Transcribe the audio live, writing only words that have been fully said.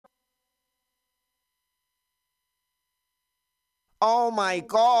Oh my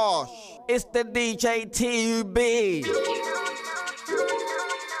gosh, it's the DJ TUB.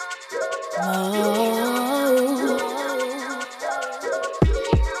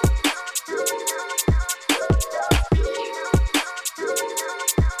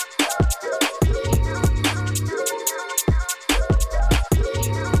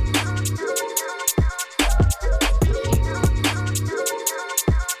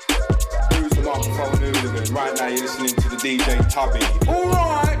 Right now you're listening to the DJ Tubby.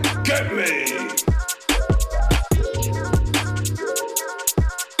 Alright, get me!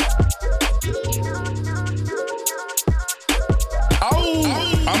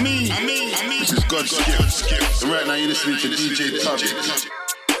 I mean, this is God's gift. And right now you're listening to DJ Tubby.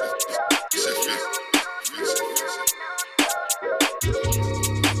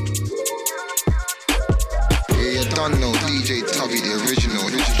 Yeah, you don't know DJ Tubby, the original,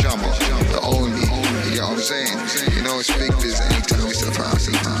 the drummer, the only. You get what I'm saying? You know it's big biz anytime we step out,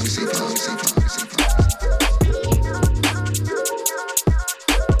 we see.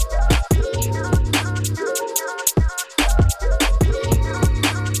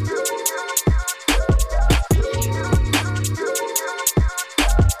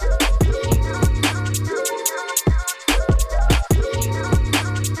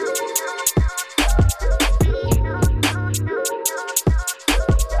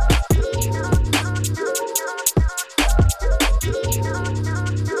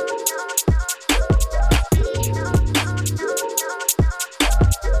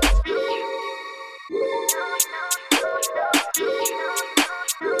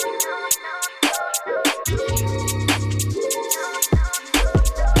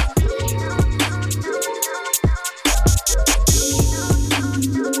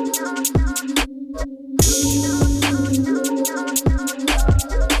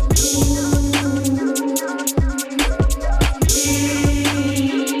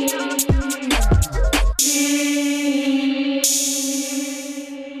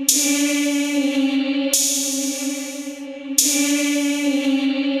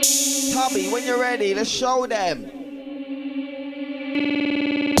 When you're ready, let's show them.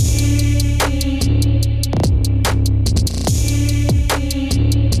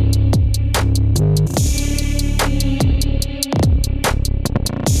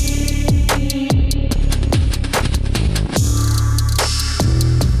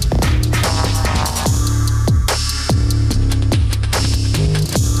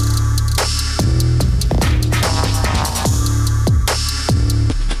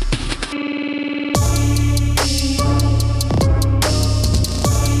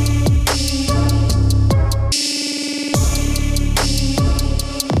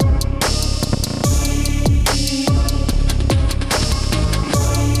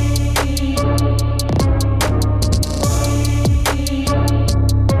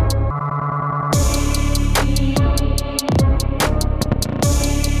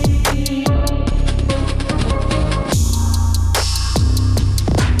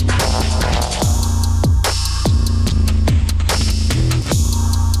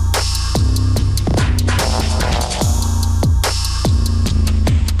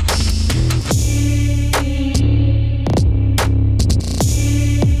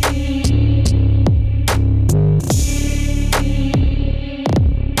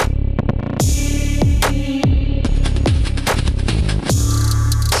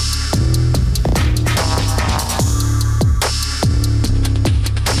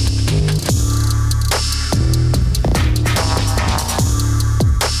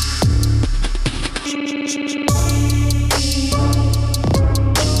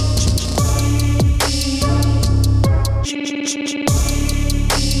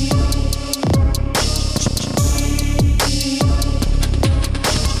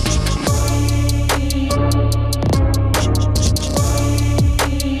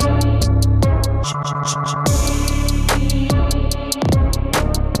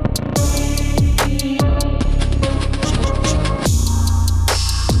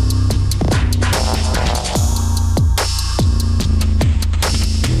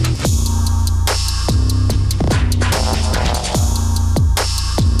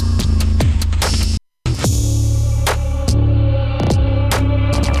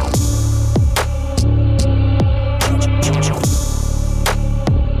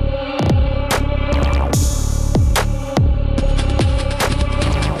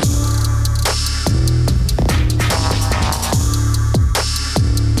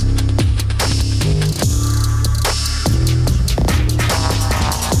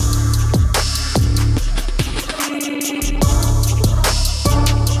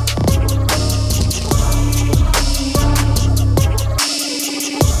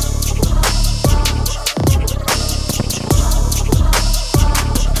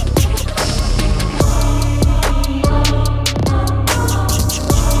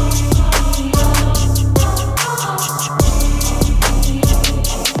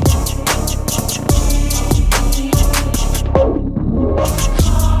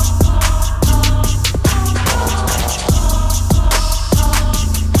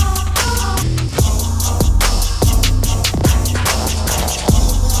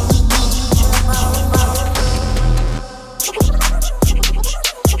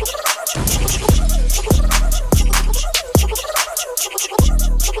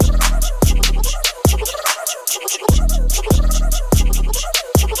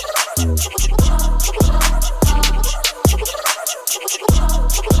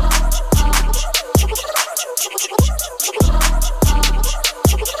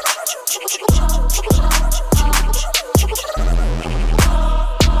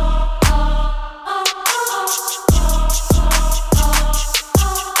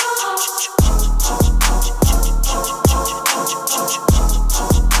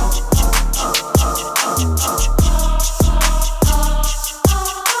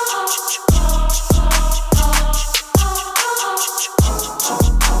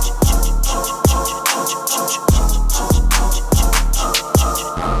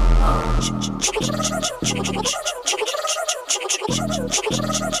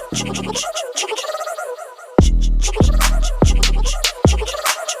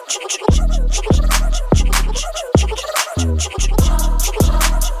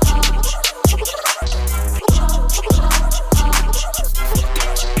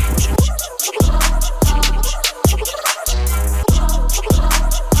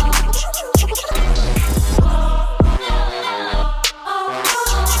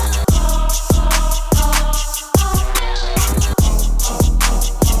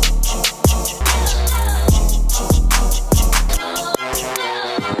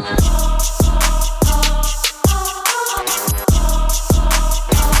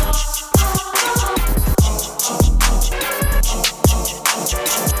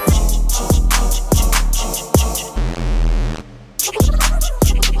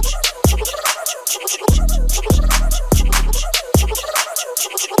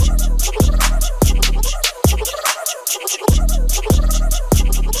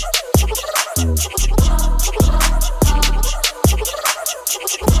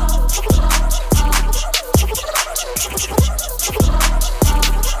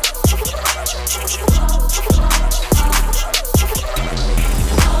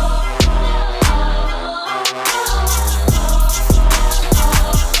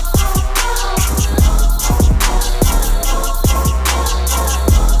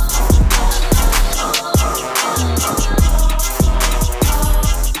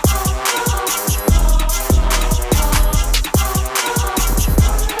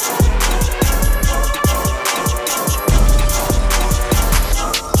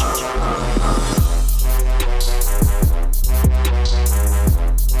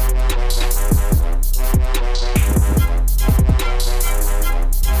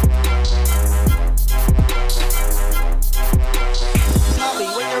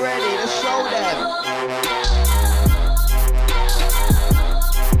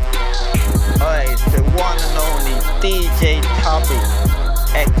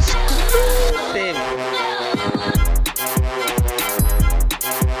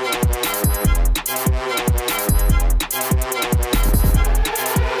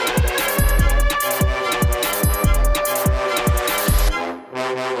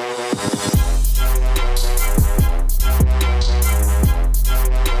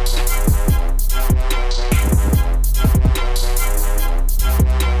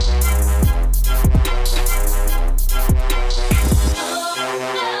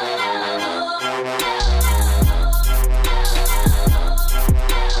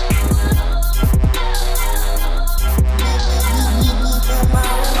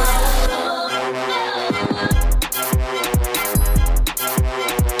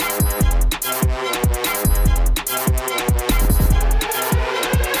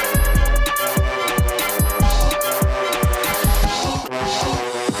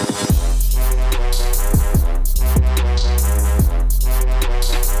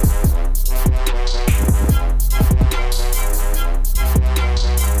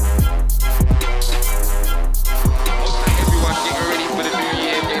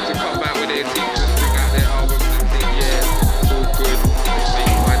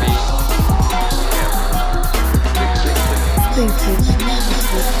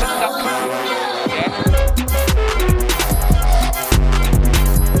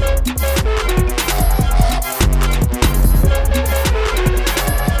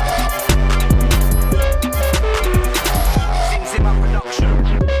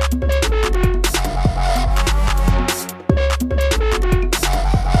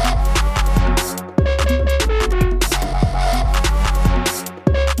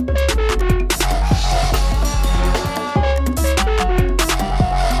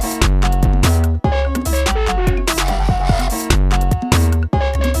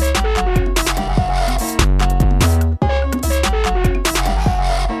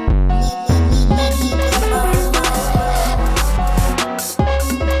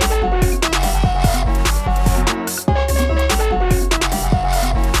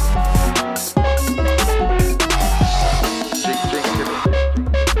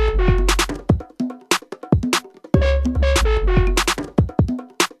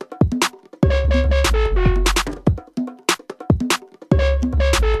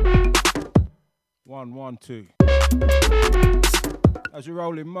 1, 1, 2. As we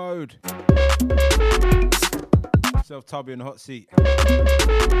roll in mode. Self Tubby in the hot seat.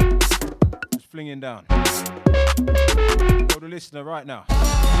 Just flinging down. Go to listener right now.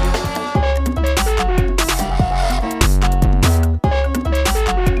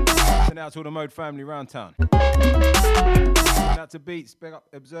 Send out to all the Mode family round town. Send out to Beats, big up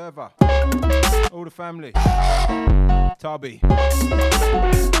Observer. All the family. Tubby.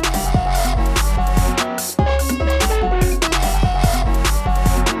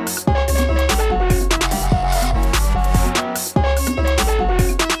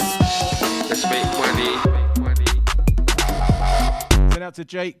 Let's make money. Send out to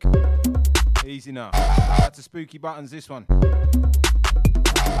Jake. Easy now. Out to Spooky Buttons, this one.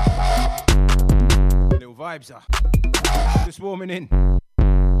 Little vibes are. Just warming in.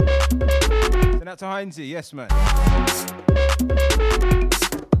 Send out to Heinzie, yes man.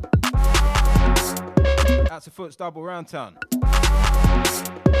 Out to Foots Double round town.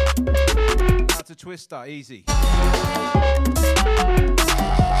 Out to Twister, easy.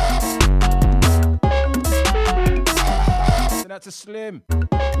 Send out to Slim.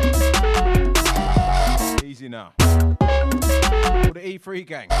 Easy now. All the E3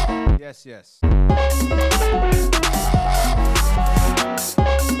 gang. Yes, yes.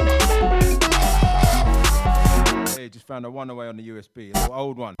 Hey, just found a one away on the USB. A little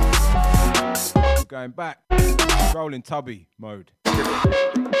old one. We're going back. Rolling Tubby mode.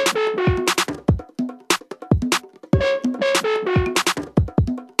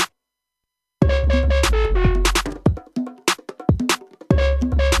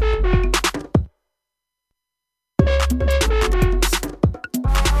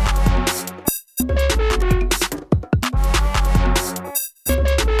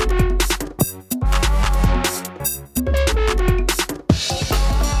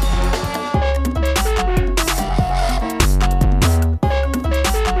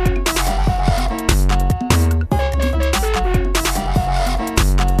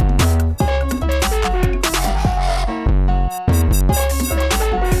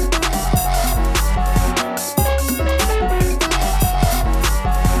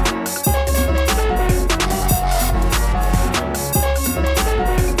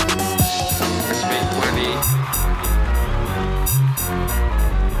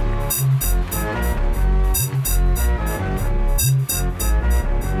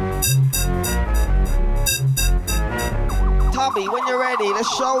 When you're ready, let's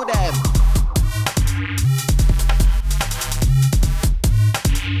show them.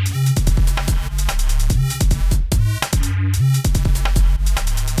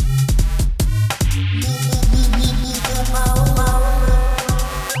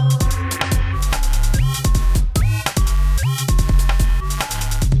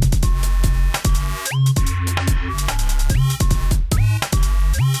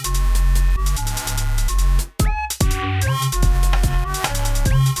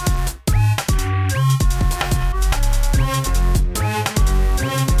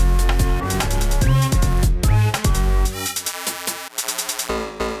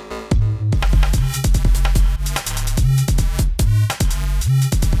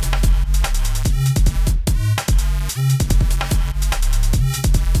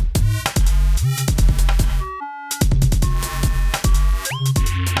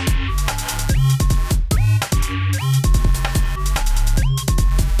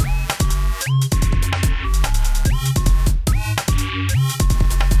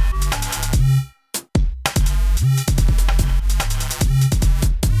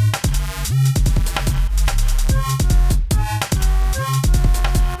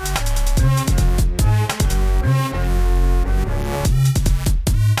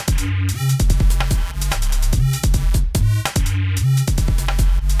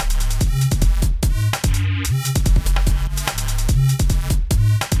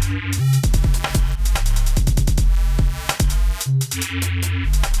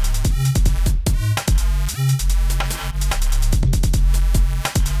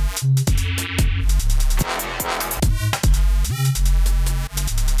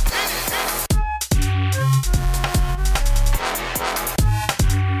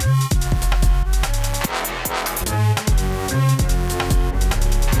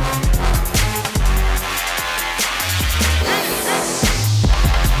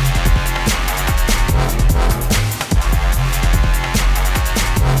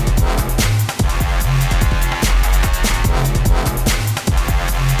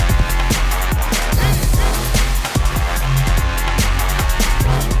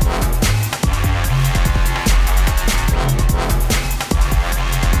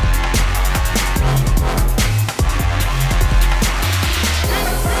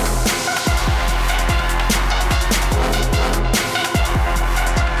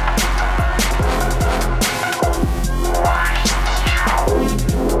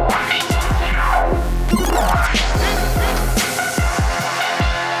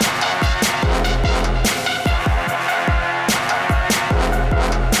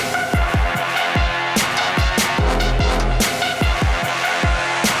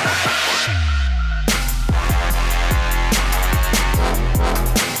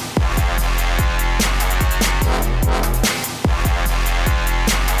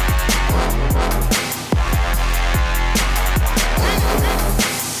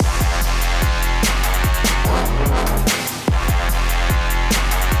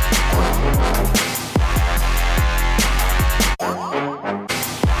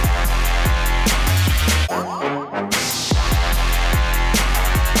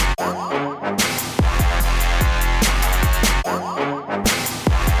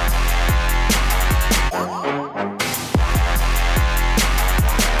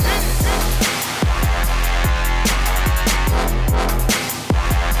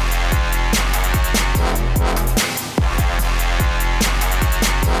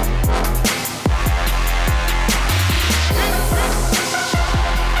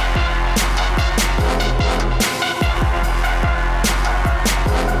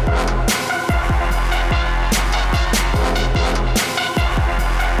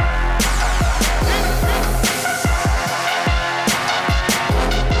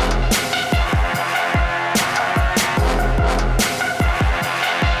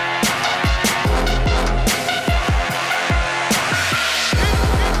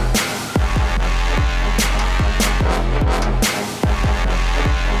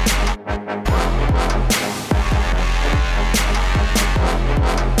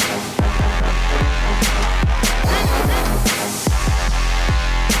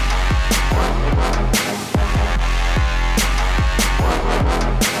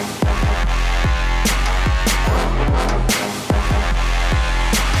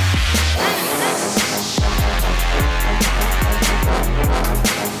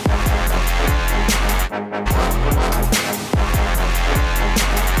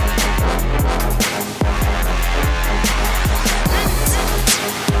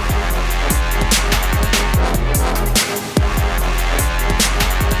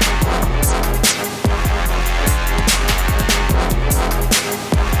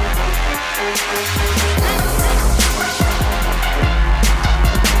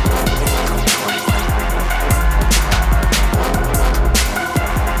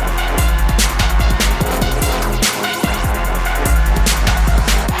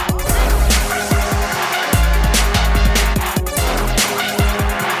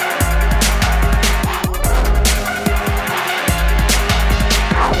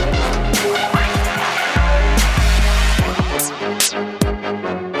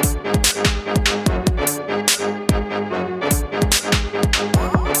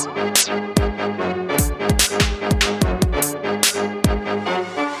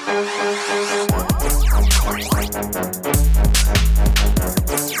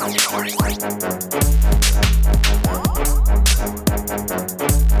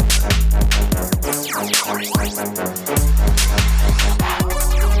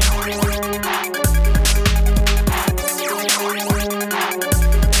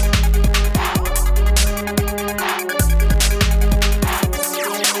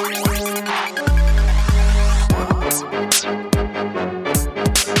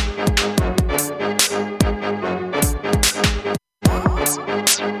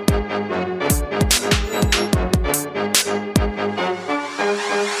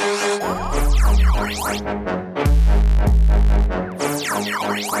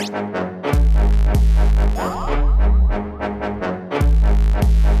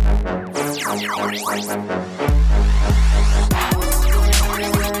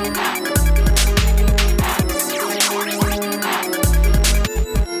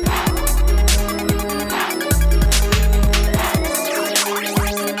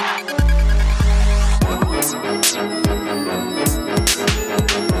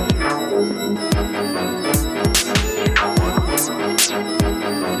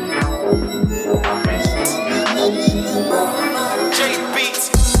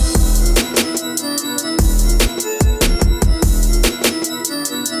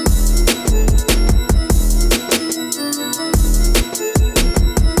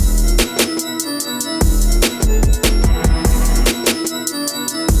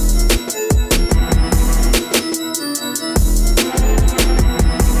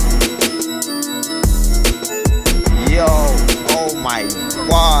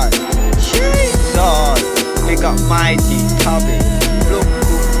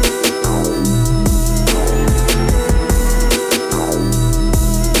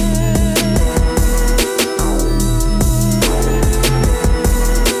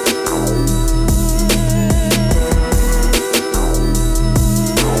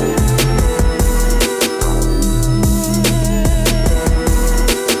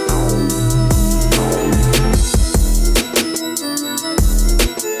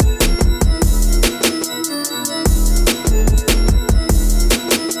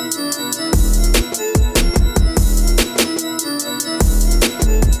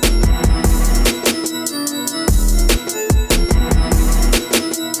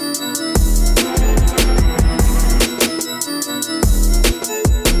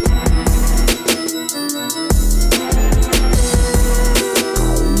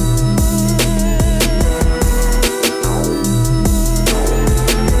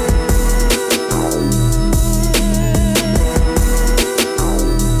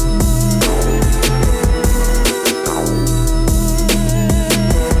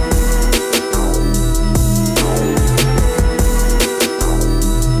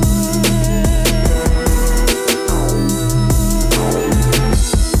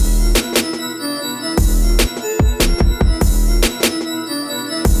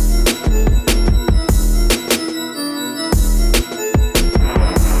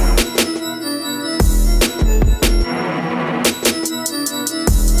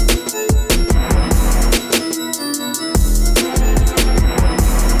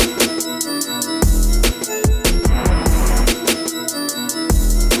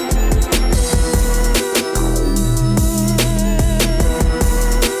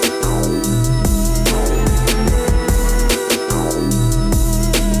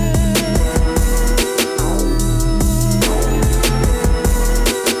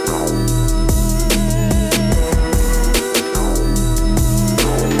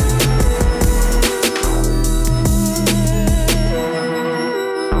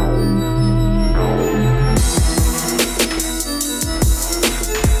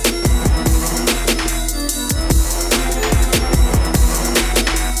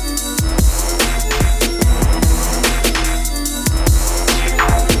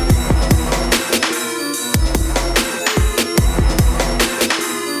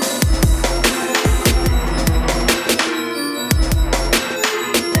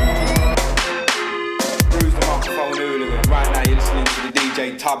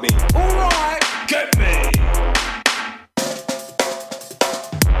 Tubby. Alright, get me.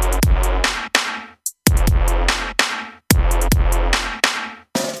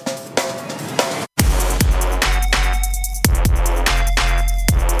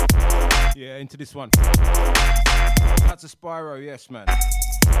 Yeah, into this one. That's a Spyro, yes, man.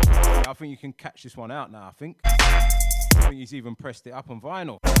 Yeah, I think you can catch this one out now, I think he's even pressed it up on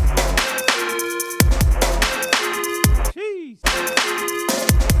vinyl. Jeez.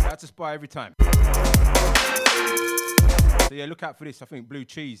 That's a Spy every time. So yeah, look out for this. I think Blue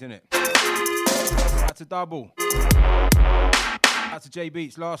Cheese, innit? That's a double. That's a J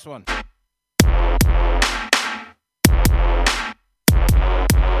Beats, last one.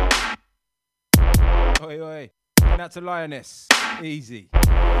 Oi, oi. And that's a Lioness. Easy.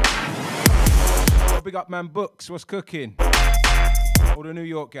 Oh, big up man Books. What's cooking? All the New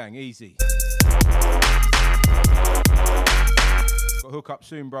York gang. Easy. Got hook up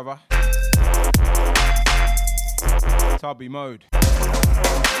soon, brother. Tubby mode.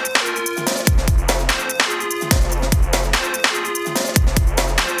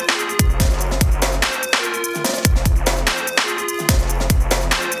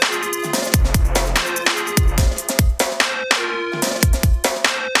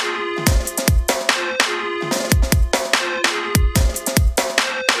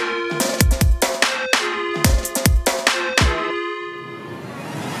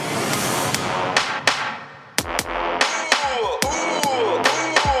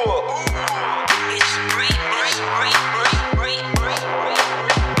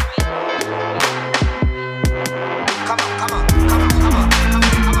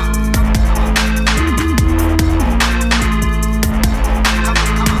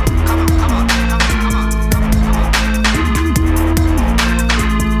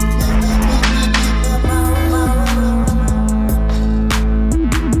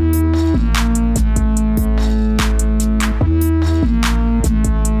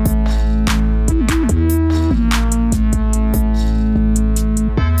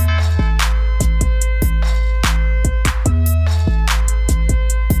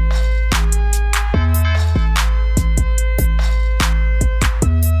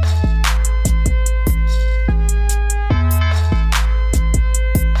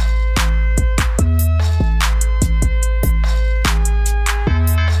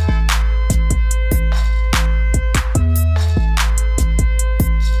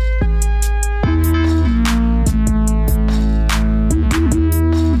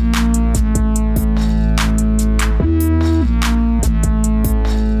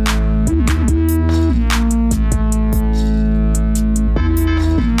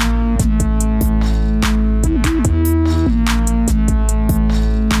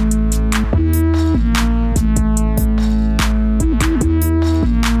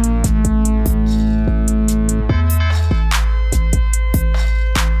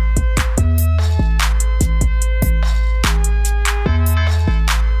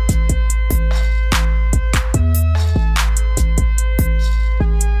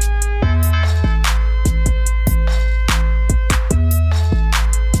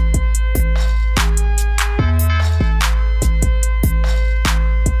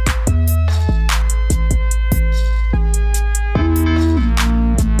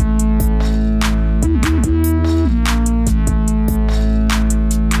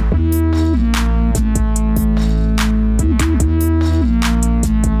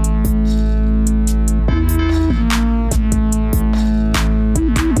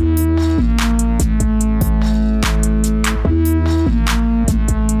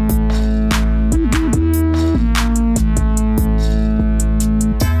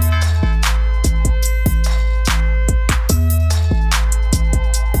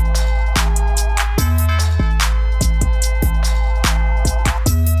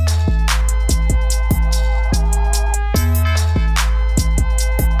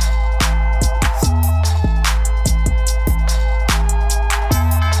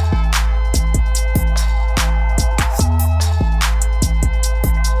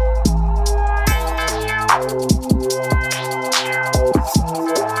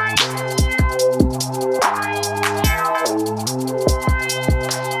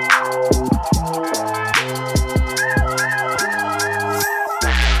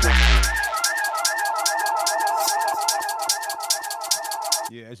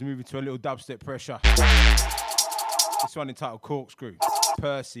 To a little dubstep pressure. This one entitled Corkscrew.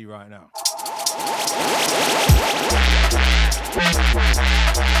 Percy right now.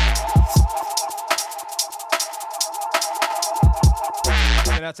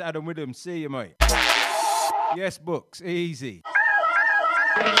 Shout out to Adam Widham. See you, mate. Yes, Books. Easy.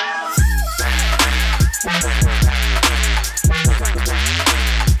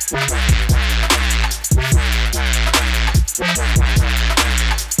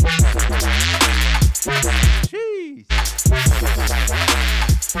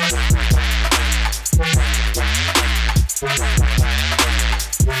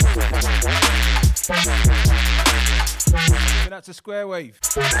 That's a square wave.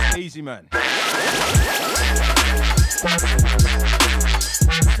 Easy, man.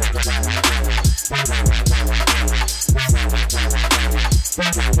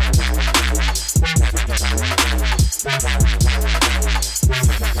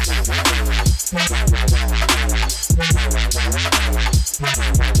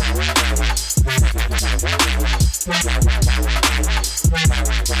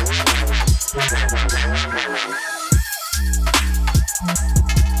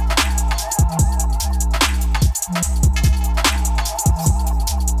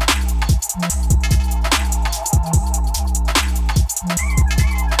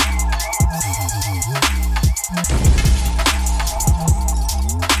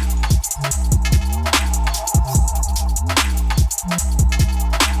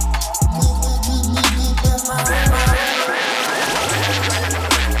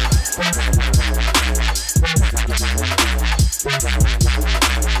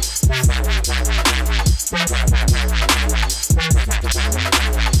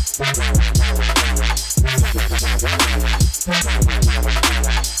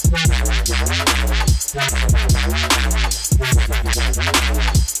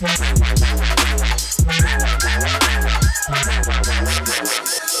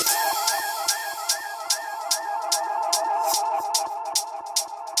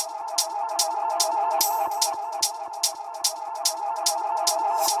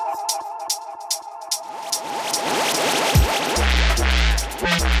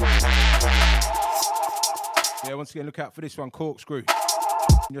 Yeah, once again, look out for this one, Corkscrew.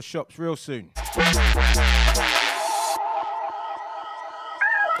 In your shops real soon.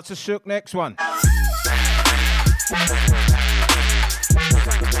 That's a shook next one.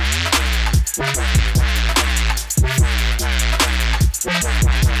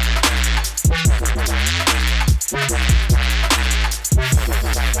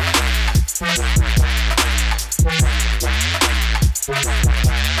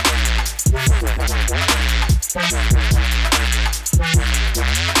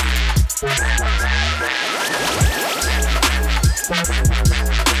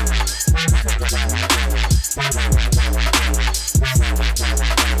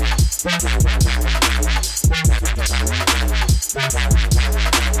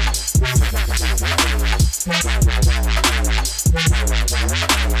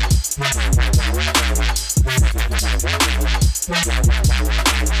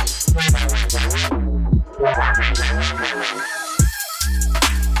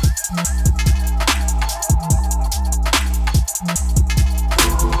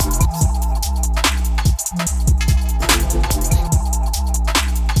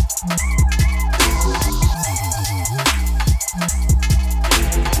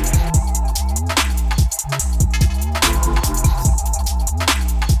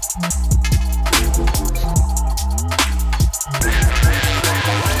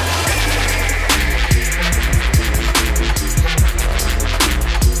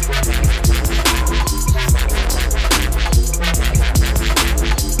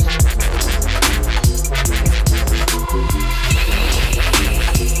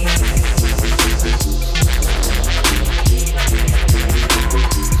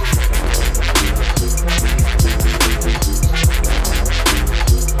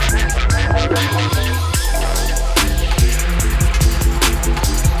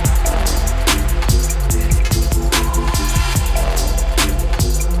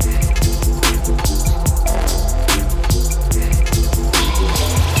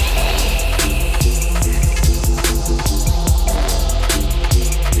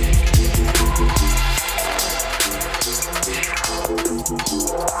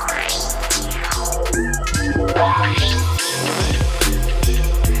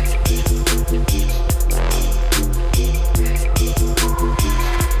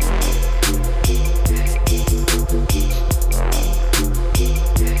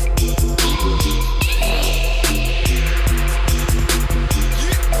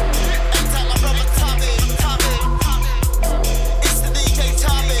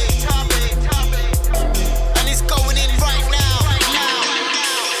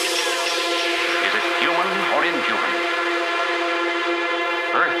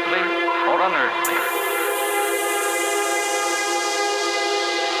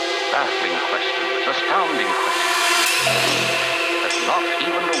 baffling questions, astounding questions that not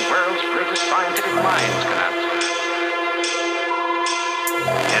even the world's greatest scientific minds can answer.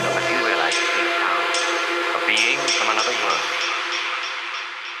 Gentlemen, do you realize that these sounds are beings from another world?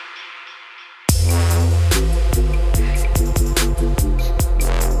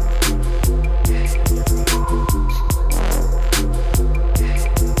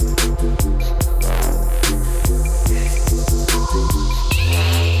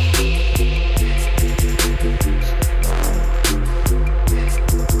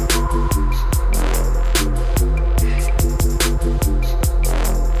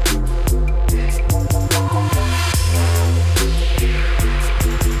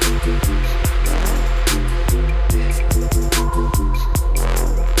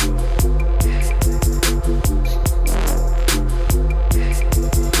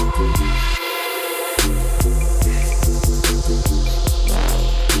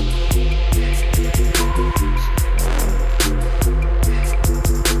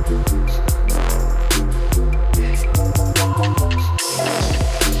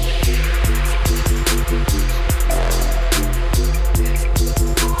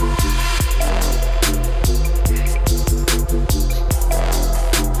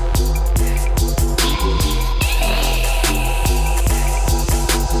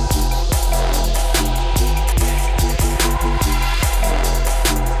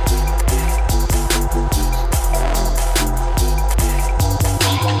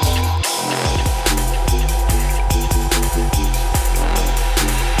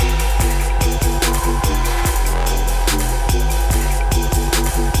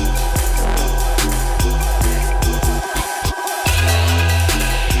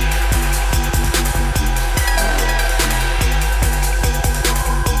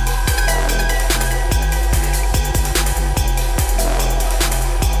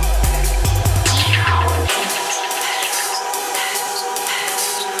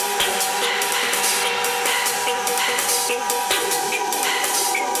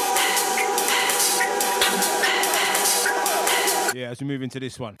 Move into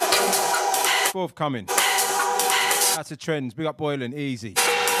this one. Forthcoming. That's a Trends. Big up Boylan. Easy.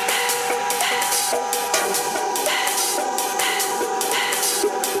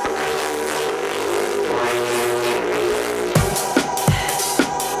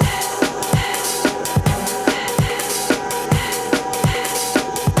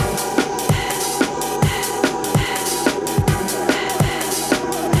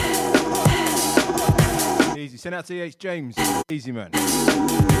 Send out to E.H. James. Easy, man.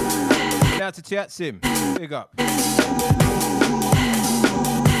 Send out to Tiatsim. Big up.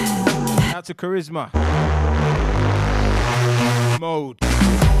 Out to Charisma. Mode.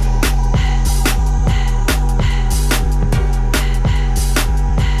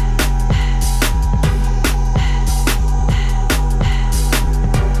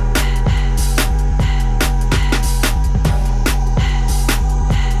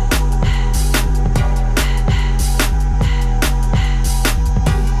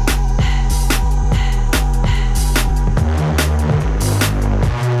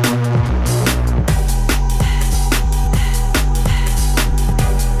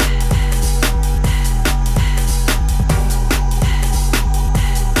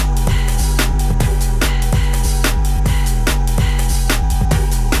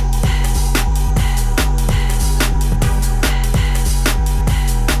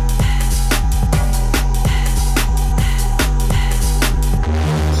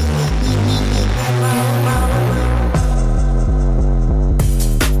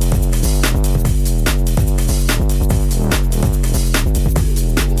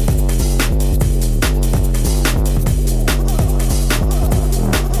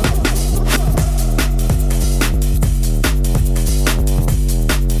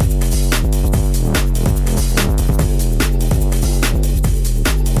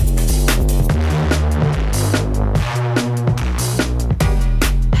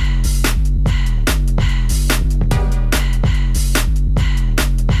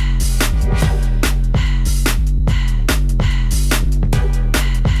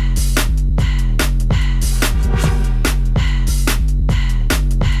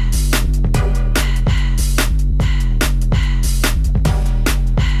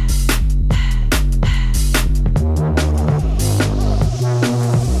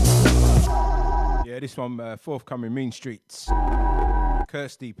 This one, forthcoming Mean Streets.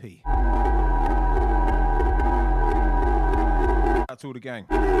 Curse DP. Out to all the gang.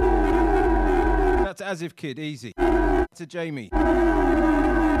 Out to As If Kid, easy. Out to Jamie.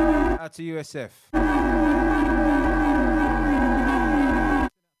 Out to USF.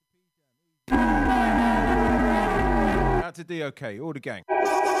 to DOK, all the gang.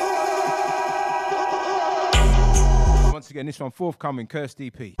 Once again, this one forthcoming, Curse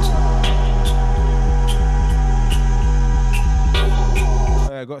DP.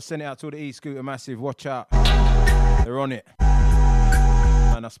 Got to send it out to all the E-Scooter Massive, watch out. They're on it.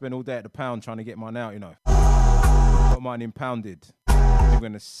 Man, I spent all day at the pound trying to get mine out, you know. Got mine impounded. I'm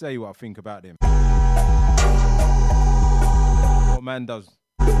going to say what I think about them. What man does.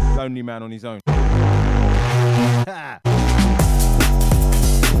 Lonely man on his own.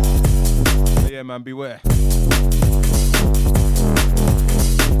 Yeah, man, beware.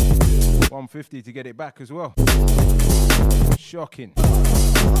 150 to get it back as well. Shocking.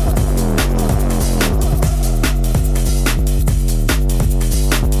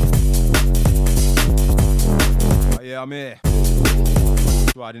 But yeah, I'm here.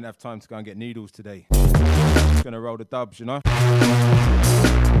 That's why I didn't have time to go and get needles today. Just gonna roll the dubs, you know.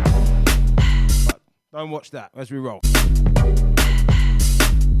 But don't watch that as we roll.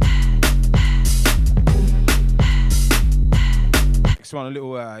 Next one, a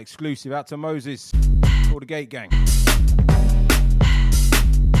little exclusive out to Moses for the Gate Gang.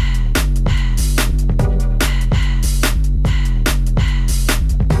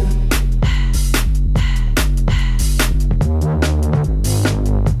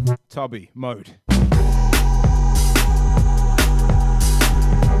 Tubby mode.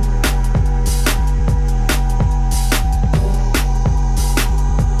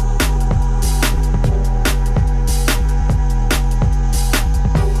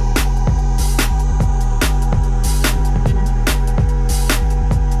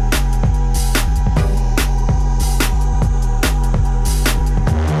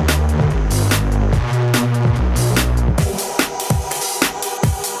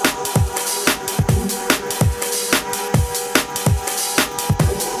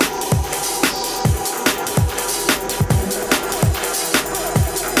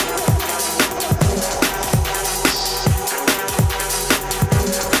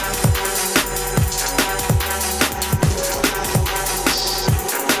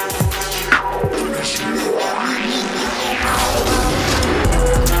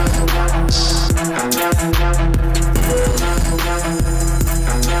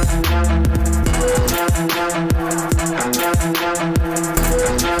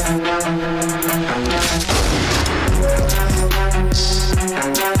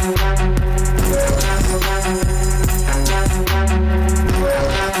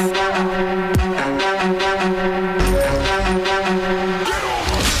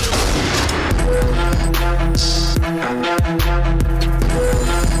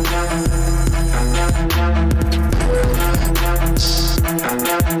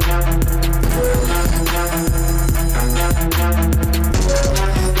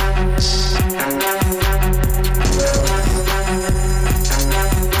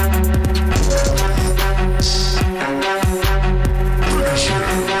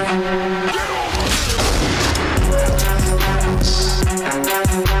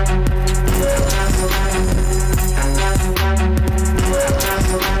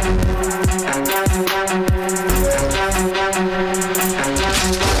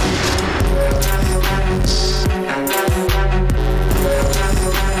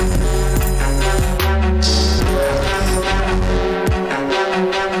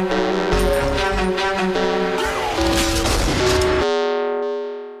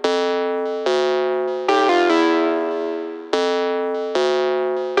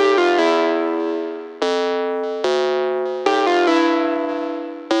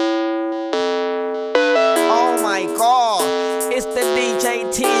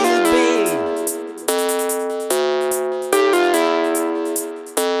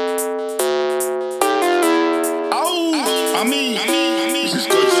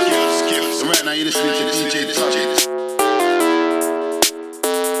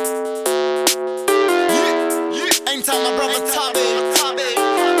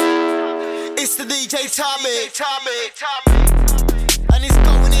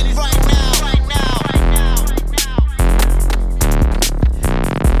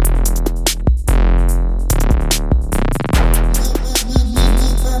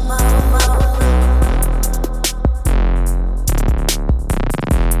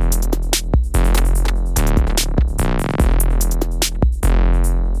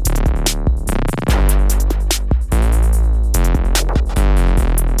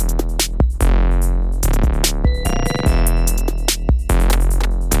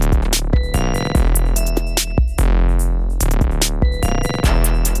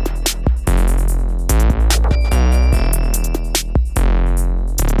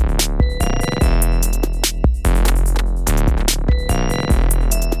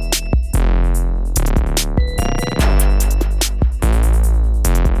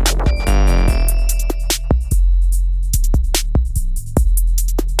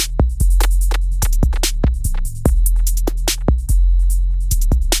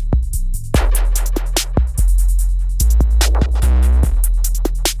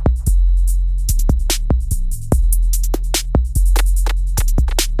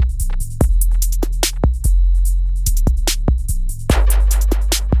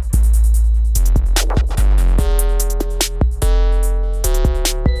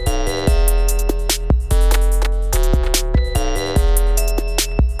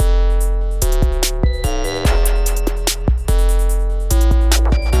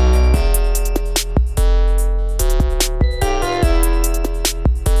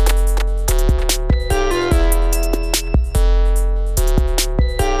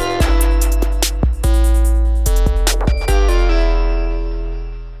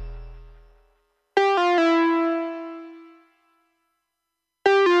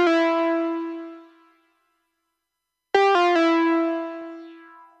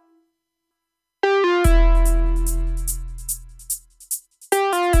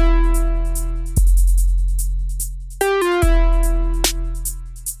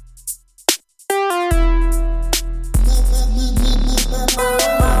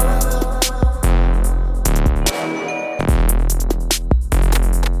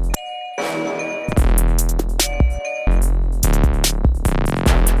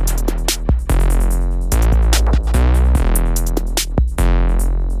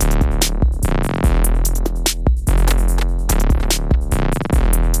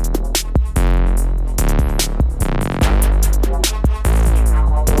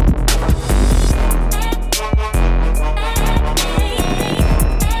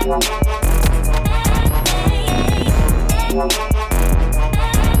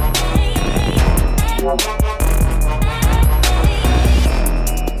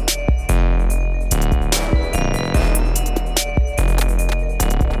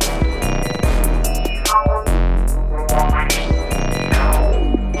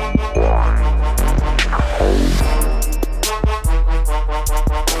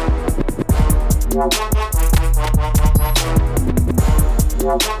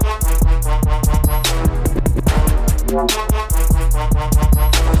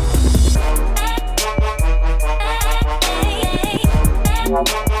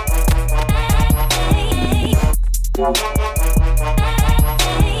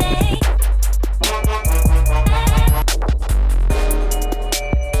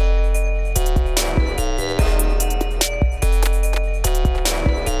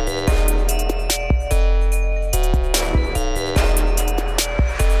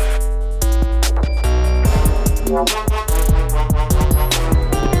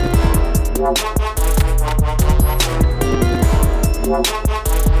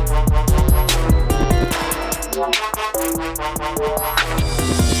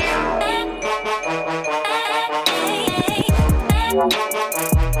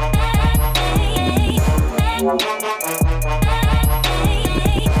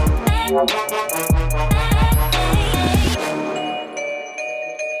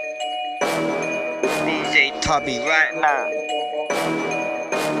 DJ Tubby right now.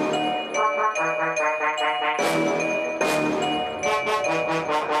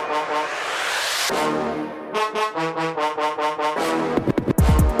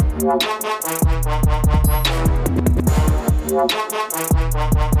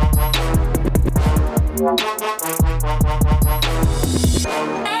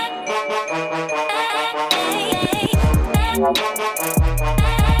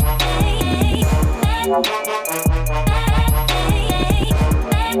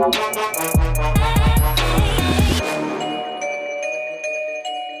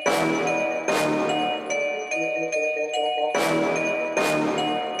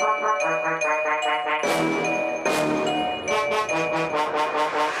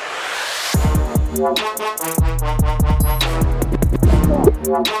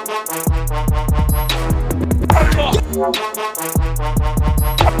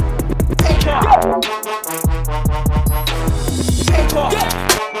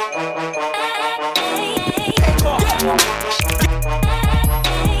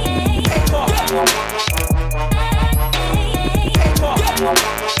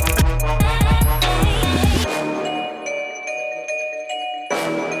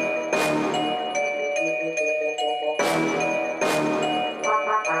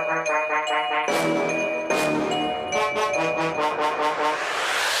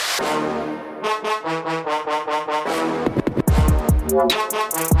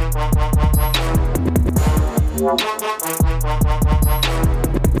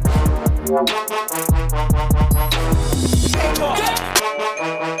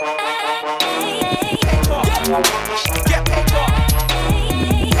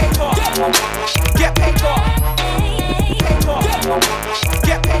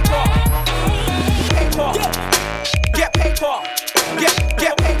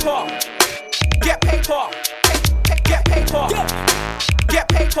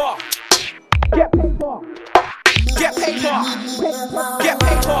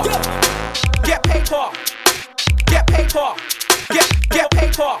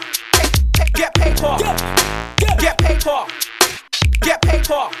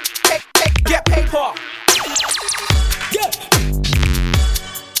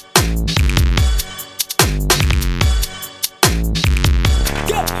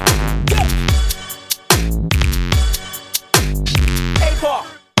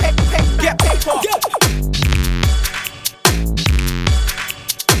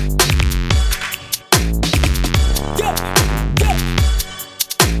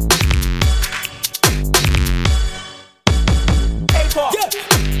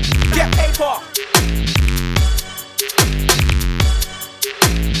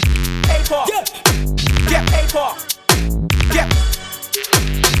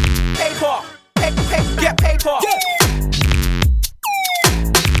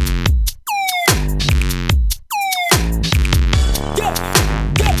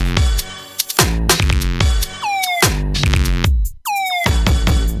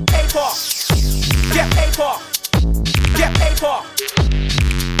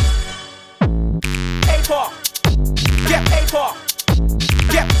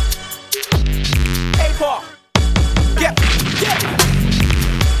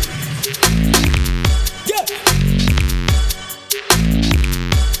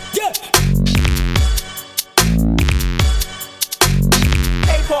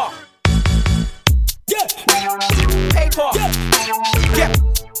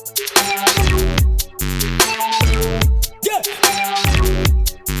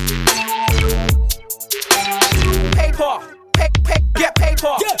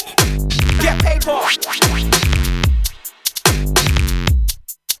 Get paid for.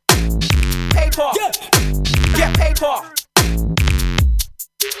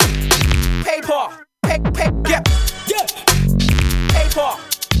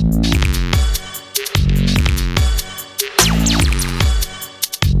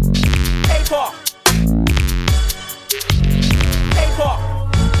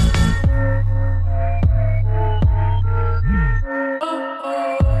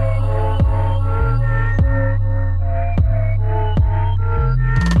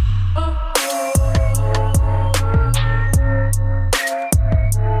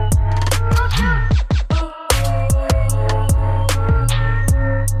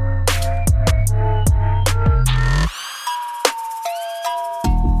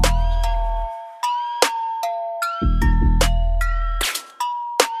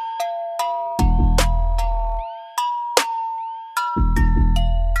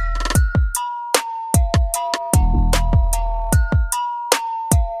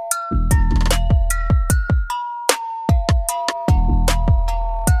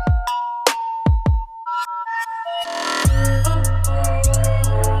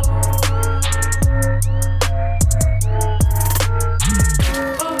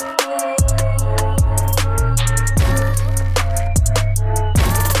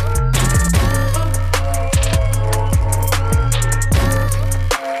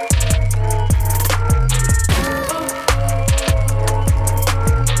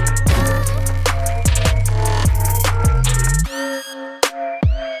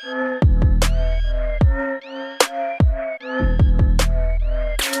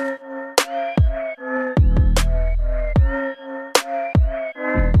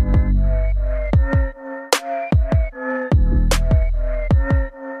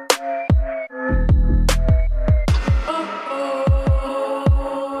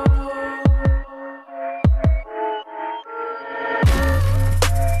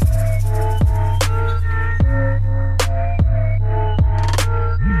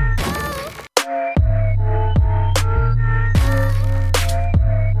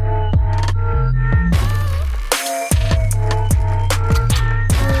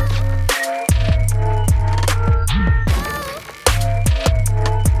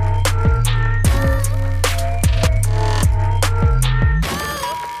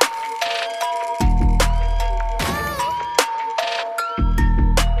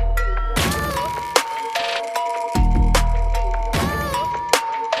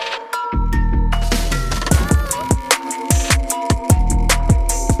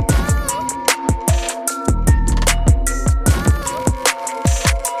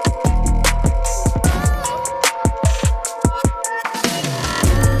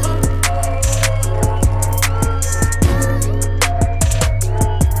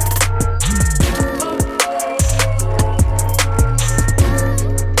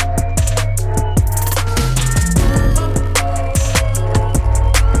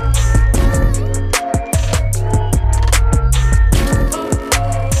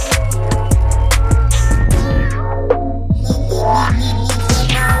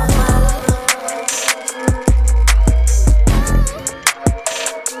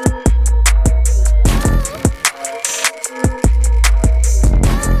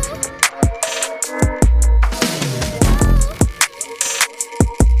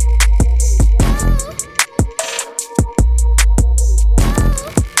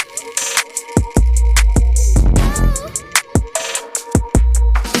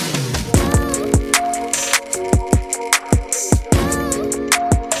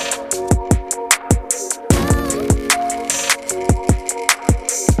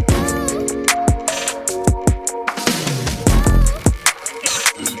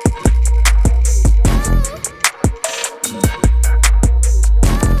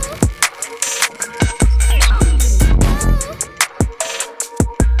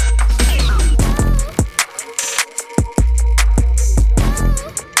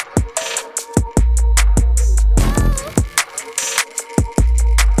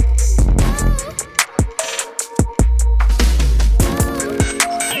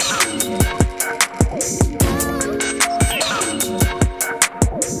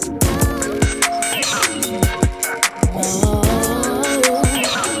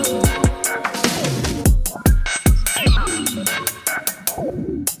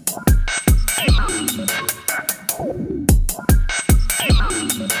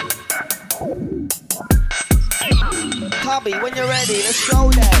 Tubby, when you're ready, let's show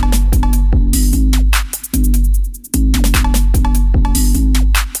them.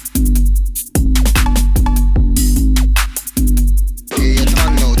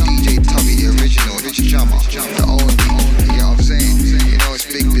 The only, you know what I'm saying? You know it's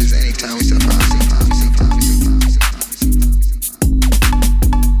big biz anytime we step out.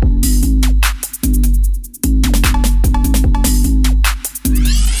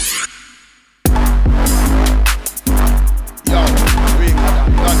 Yo, we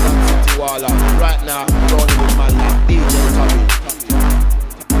got London City Walla right now, rolling with man like DJ Tubby.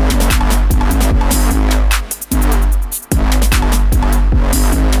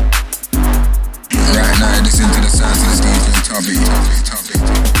 Right now, listen to the sounds of this DJ Tubby.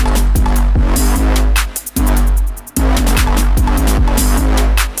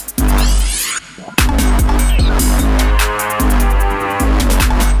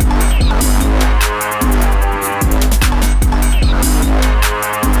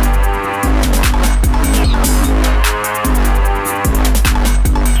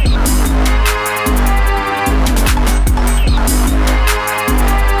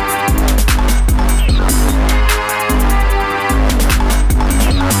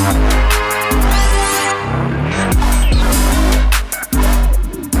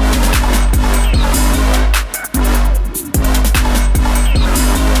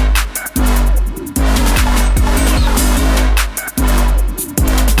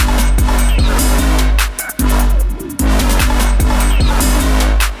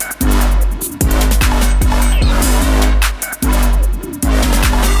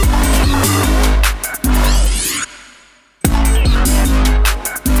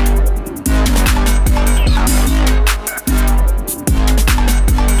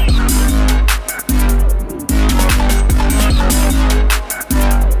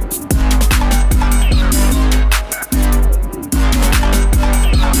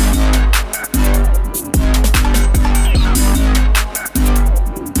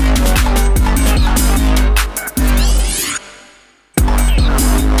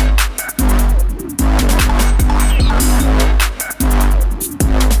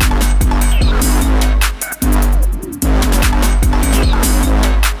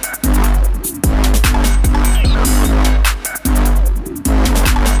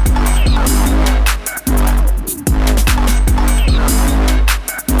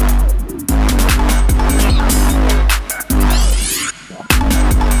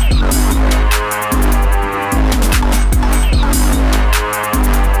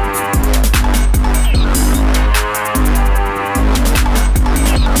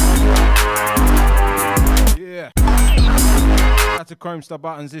 Chromestar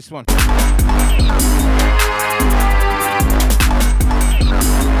buttons, this one.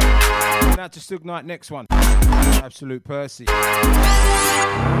 Out to Sug Knight, next one. Absolute Percy.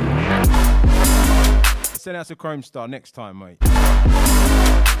 Send out to Chromestar next time, mate.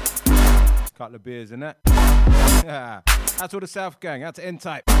 Couple of beers and that. Yeah. Out to all the South Gang, out to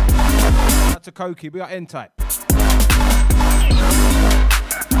N-Type. Out to Koki, we got N-Type.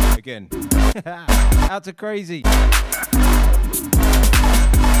 Again. Out to Crazy.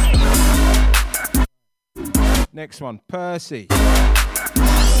 Next one, Percy. Yeah,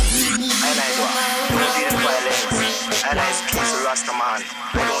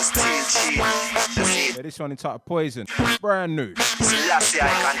 this one entitled Poison. Brand new.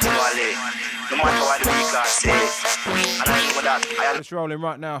 It's rolling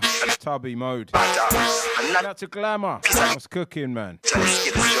right now. Tubby mode. Out to Glamour. What's cooking, man? Out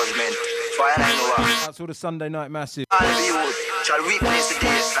to all the Sunday Night Massive.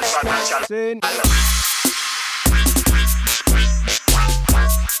 Sin.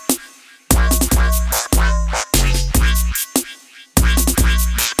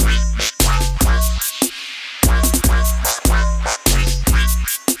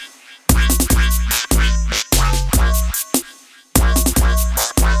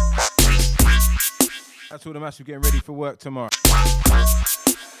 That's all the Massive getting ready for work tomorrow.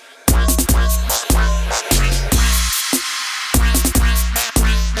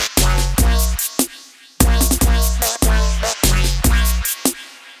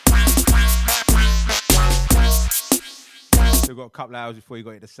 Still got a couple of hours before you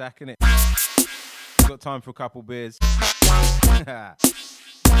got to hit the sack, innit? Got time for a couple beers. Out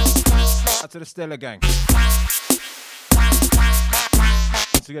to the Stella Gang.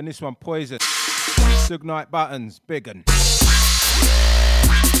 Once again, this one, Poison. Sug Knight buttons, big un.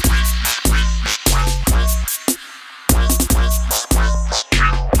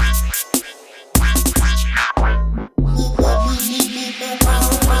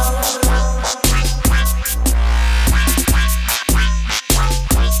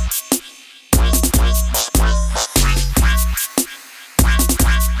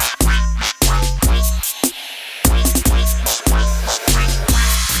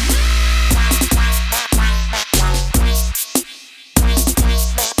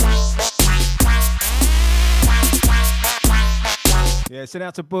 Yeah, send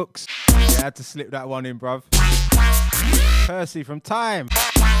out to Books. Yeah, I had to slip that one in, bruv. Percy from Time.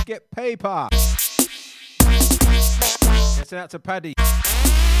 Get paper. Yeah, send out to Paddy.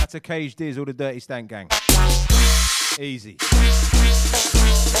 Out to Cage Diz, all the Dirty Stank gang. Easy.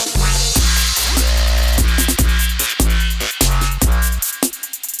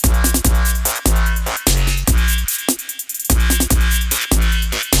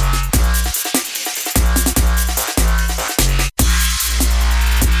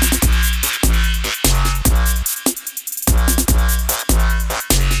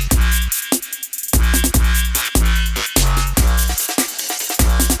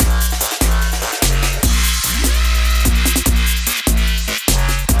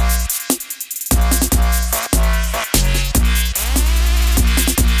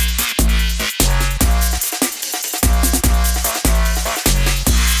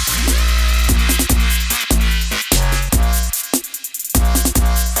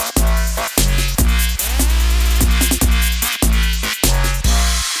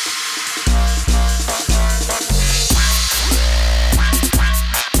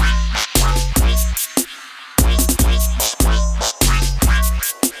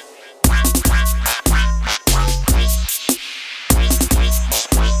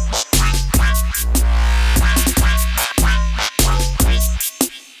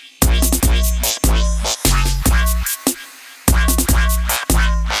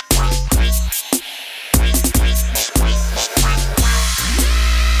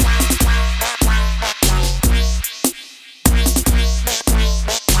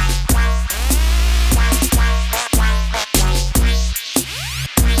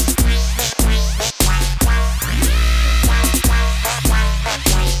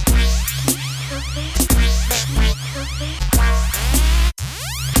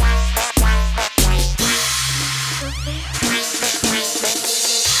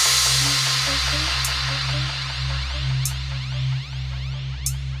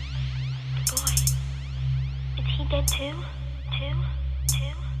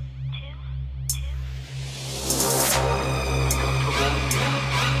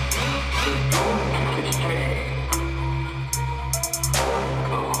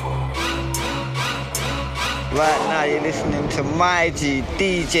 Right now you're listening to Mighty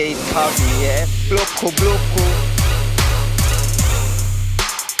DJ Tubby, yeah? Bloco, bloco.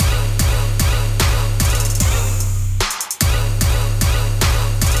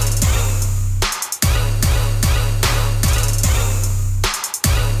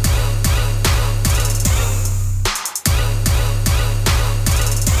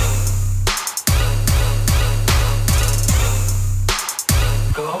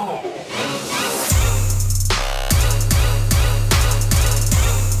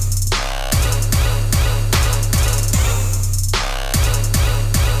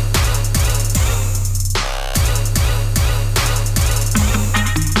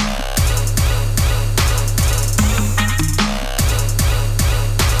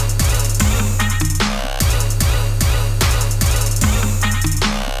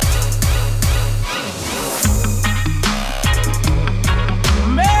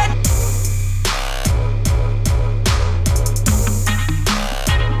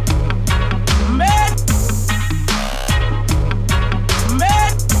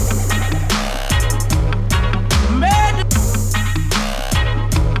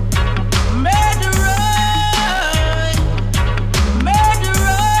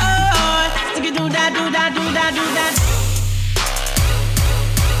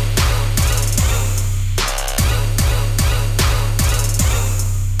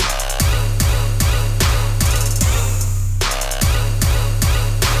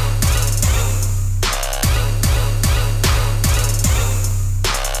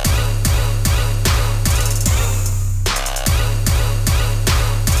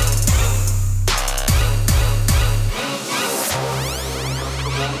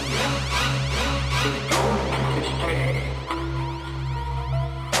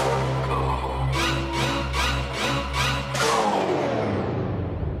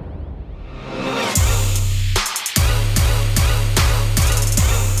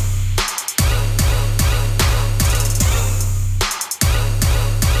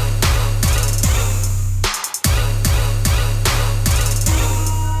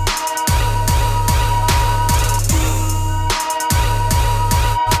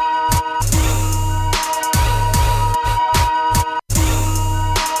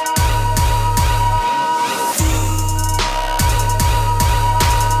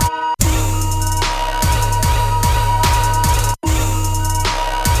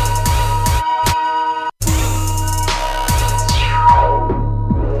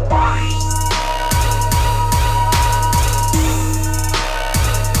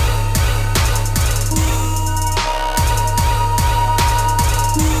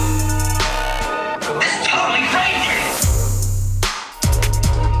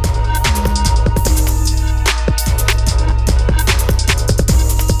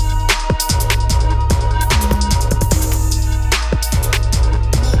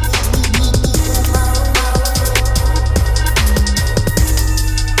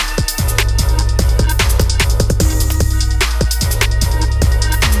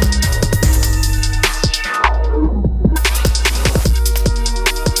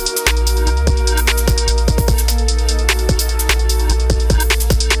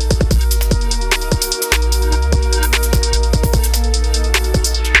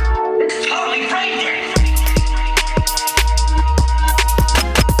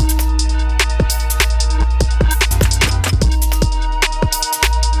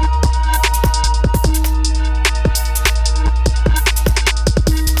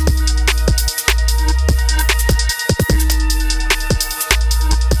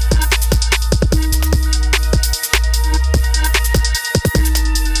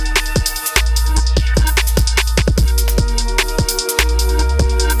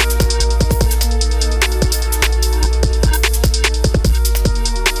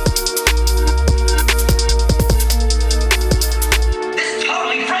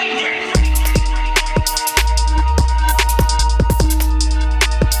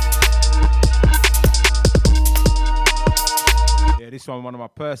 one of my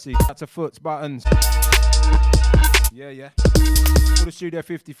Percy. That's a Foots Buttons. Yeah. For the Studio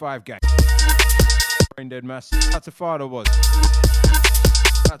 55 gang. Brain Dead Massive. That's a Father Was.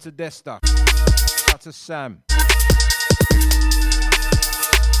 That's a Desta. That's a Sam.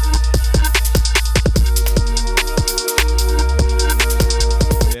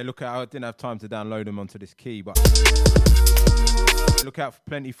 Yeah, look out. I didn't have time to download them onto this key, but look out for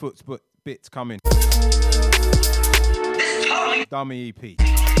plenty Foots bits coming. Dummy EP.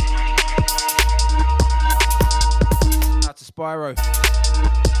 That's a Spyro.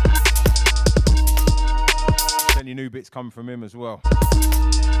 Plenty new bits coming from him as well.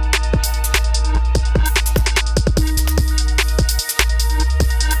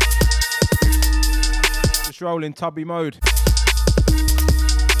 Just rolling tubby mode.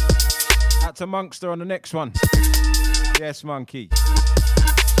 That's a Monkster on the next one. Yes, Monkey.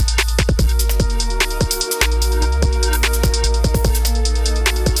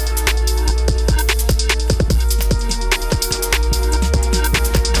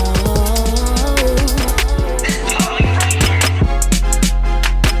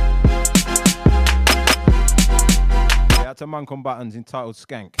 A Monk on Buttons entitled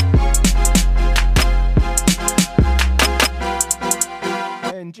Skank.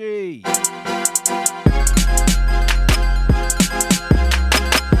 NG.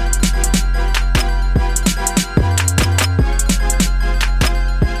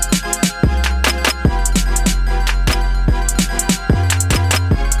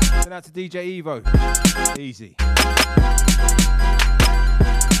 And that's a DJ Evo. Easy.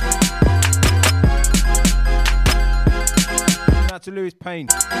 Out to Lewis Payne.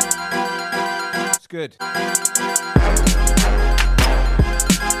 It's good.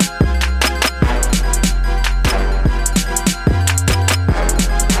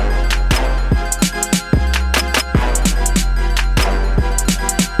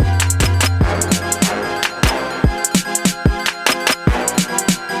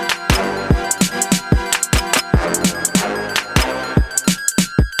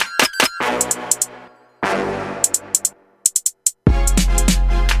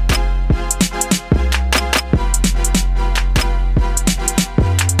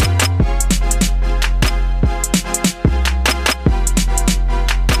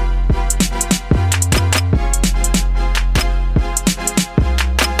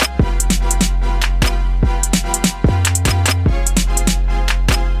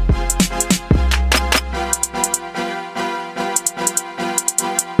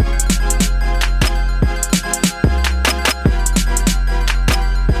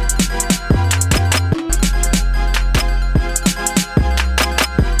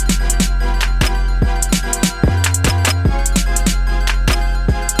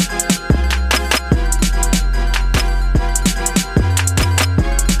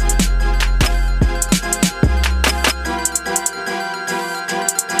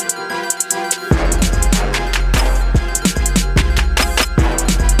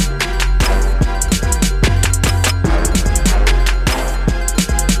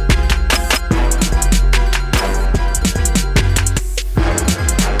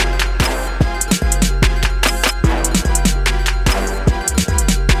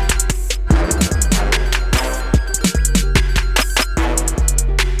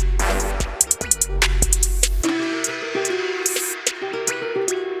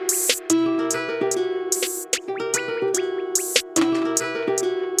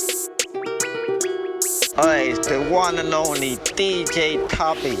 It's the one and only DJ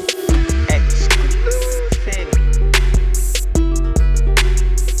Tubby. Exclusive.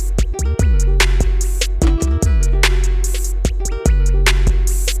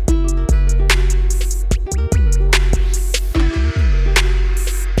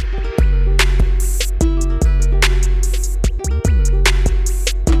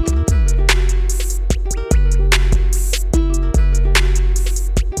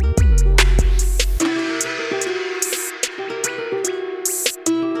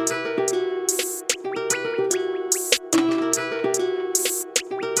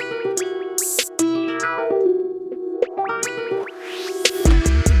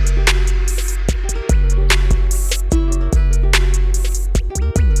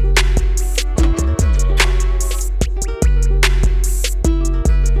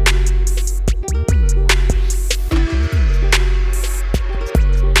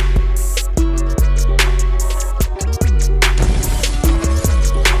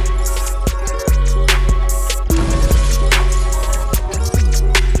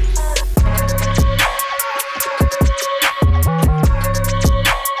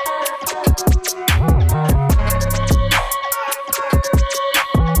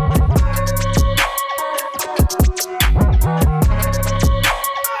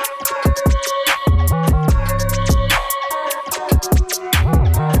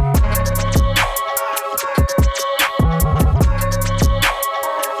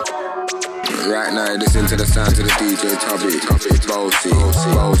 to the sound to the DJ Tubby. Bossy.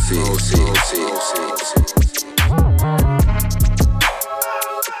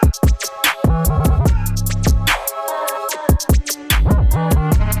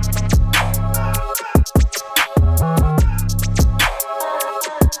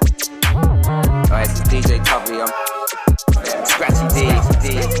 Alright, this is DJ Tubby. I'm Scratchy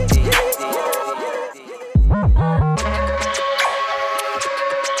D.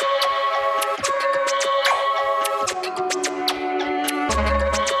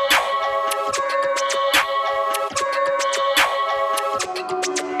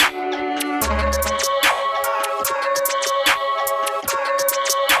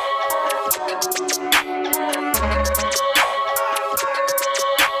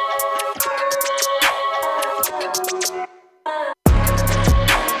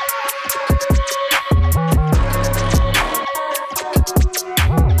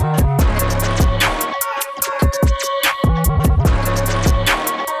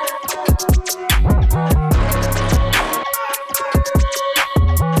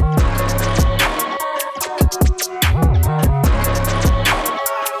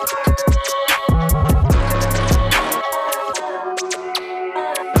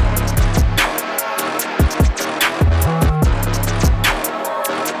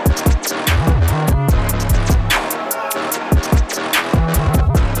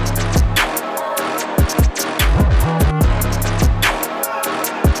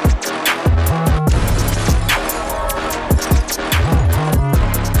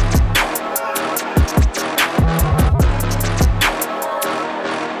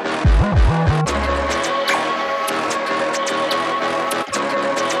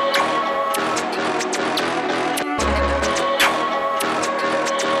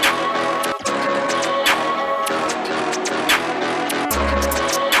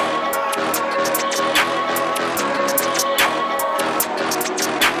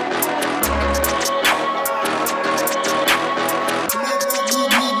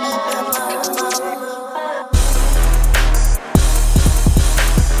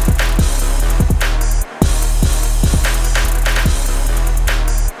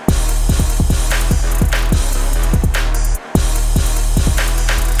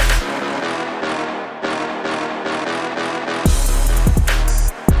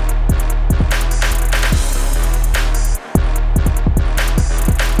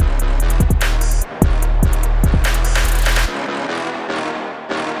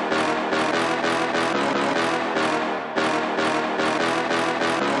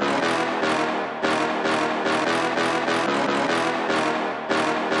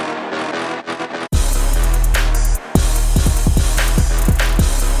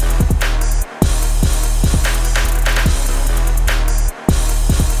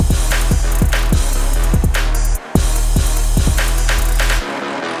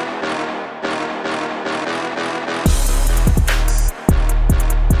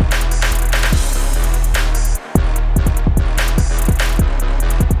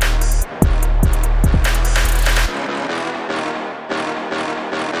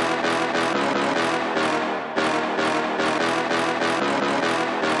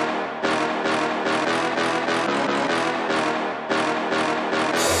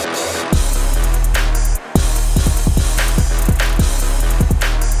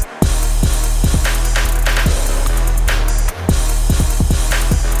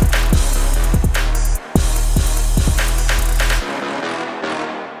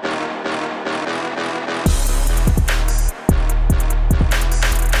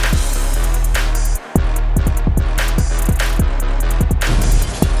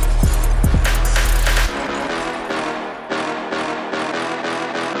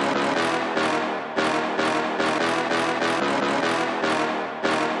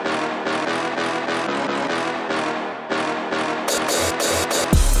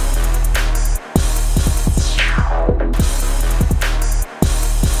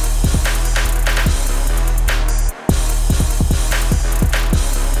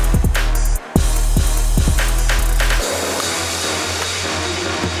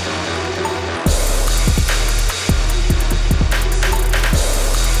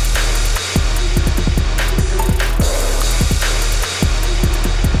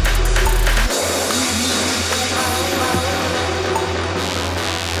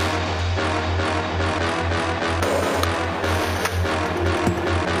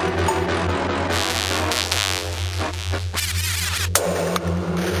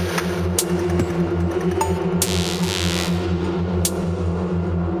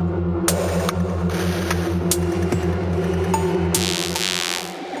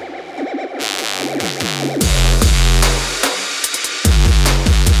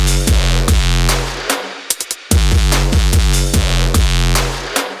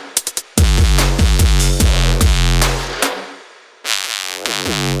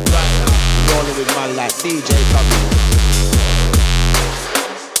 man like DJ Tubby.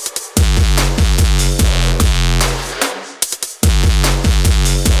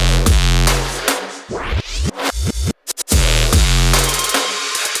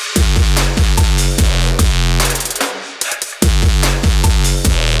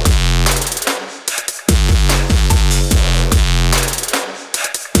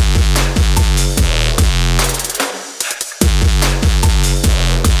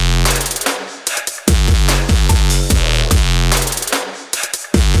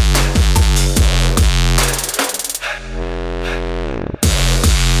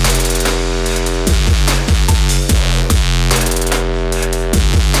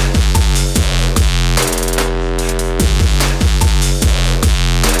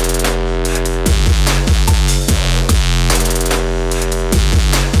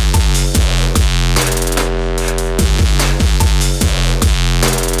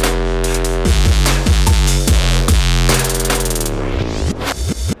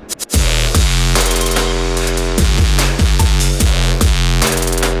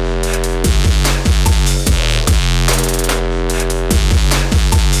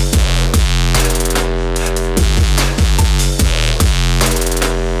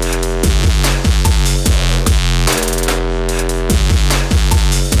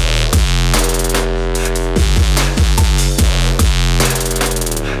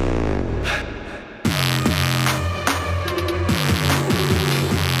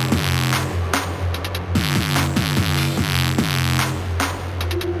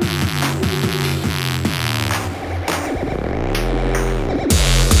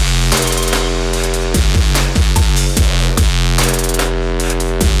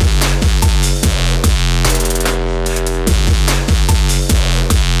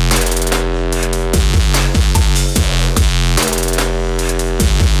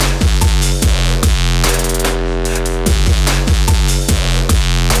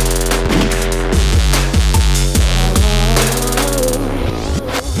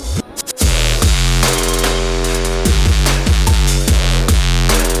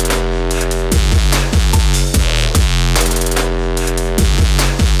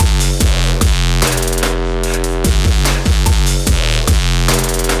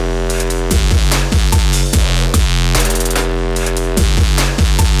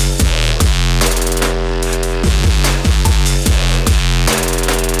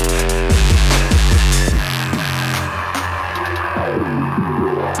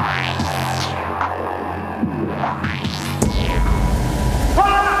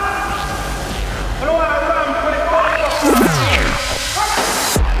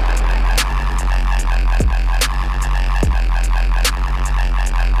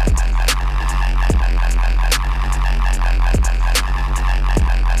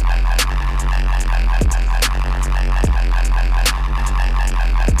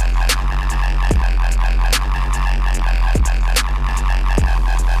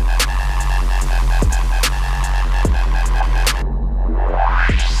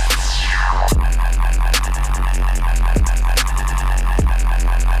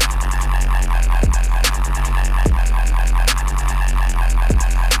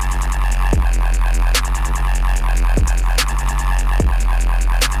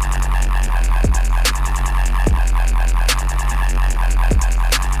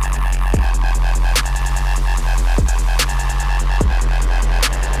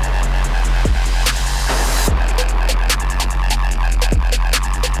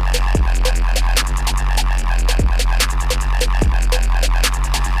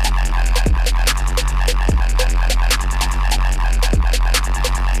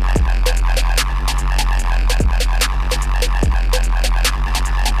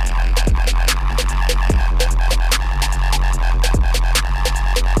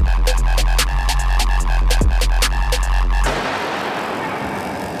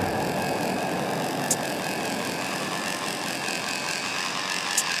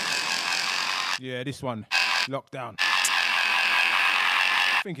 Yeah, this one, Lockdown.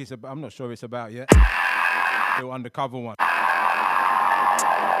 I think it's about, I'm not sure it's about yet. Little undercover one.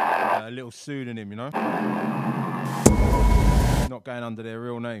 A little pseudonym, you know? Not going under their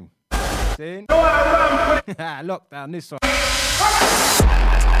real name. See? Lockdown, this one.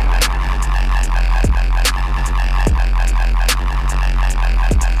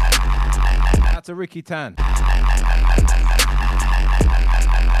 That's a Ricky Tan.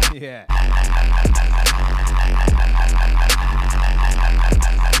 Yeah.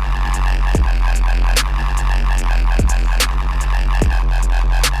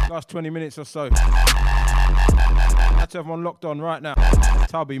 Last 20 minutes or so. That's everyone locked on right now.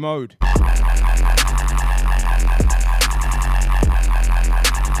 Tubby mode.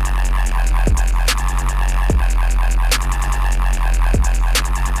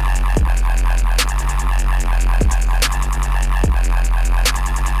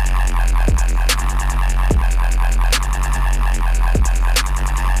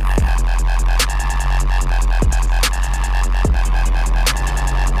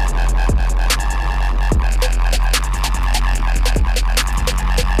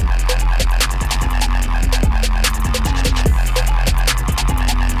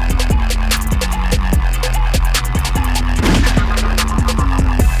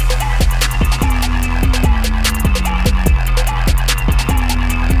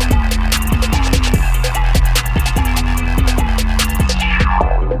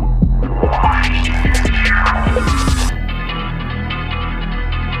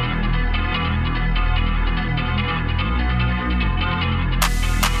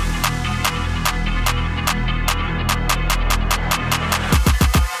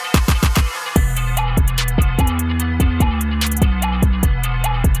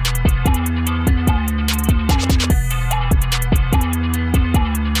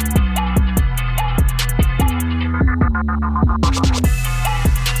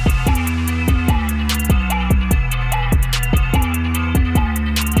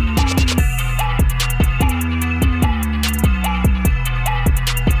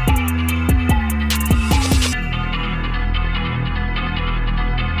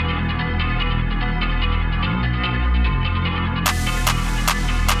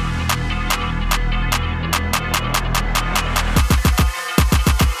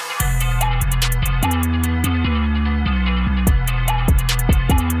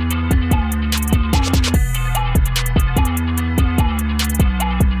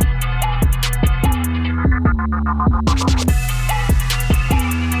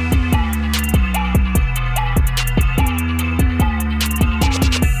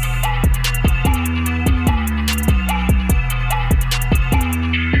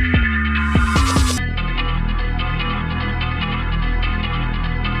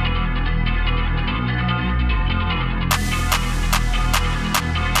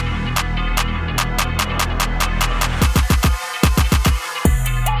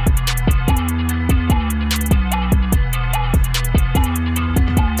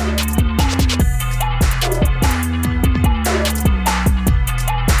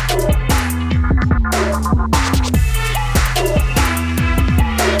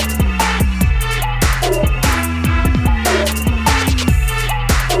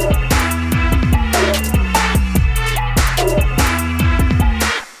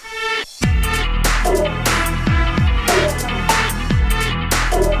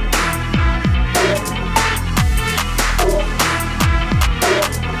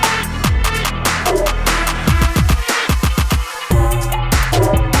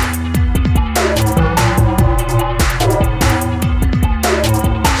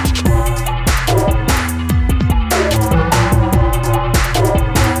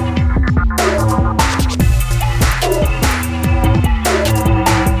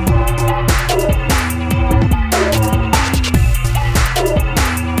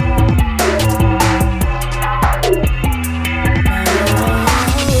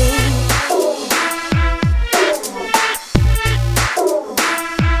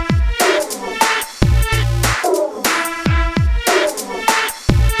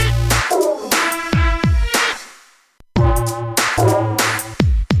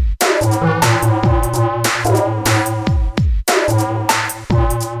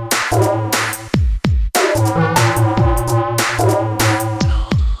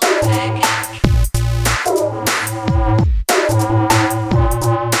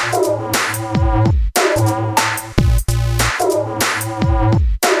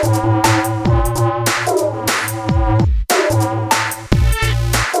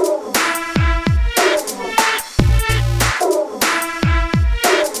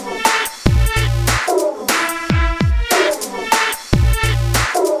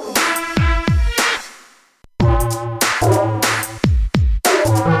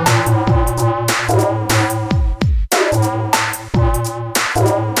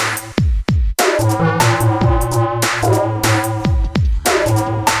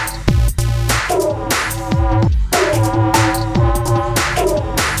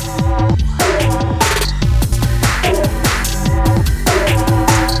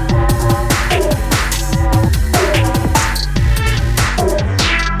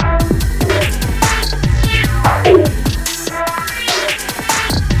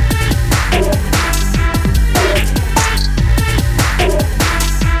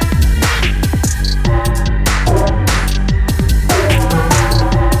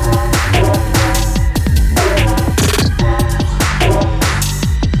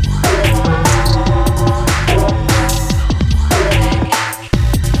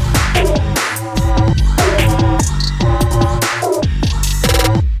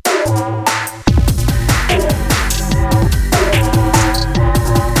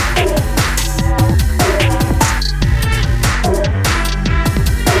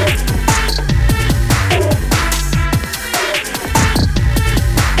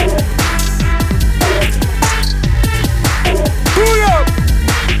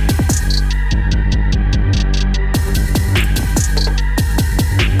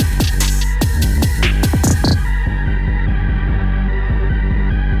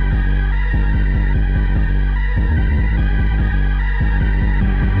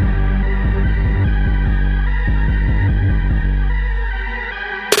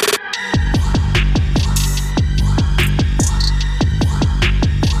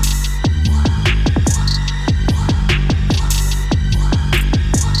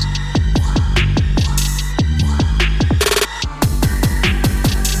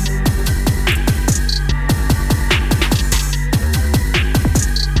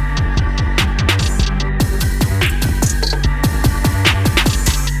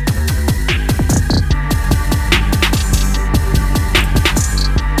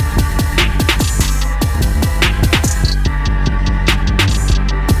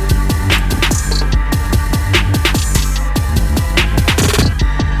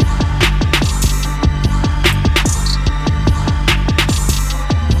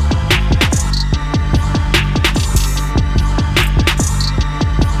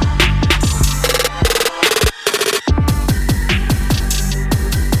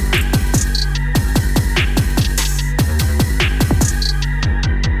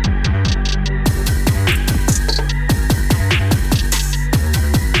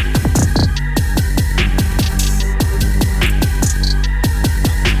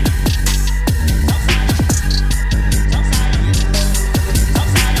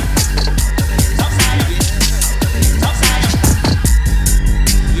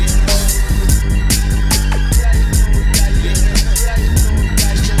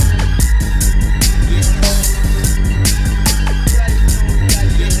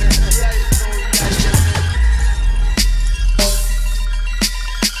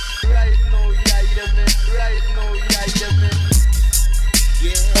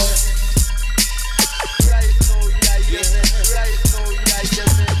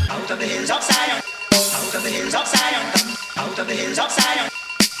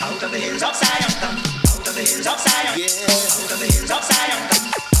 Out of the hills of Zion.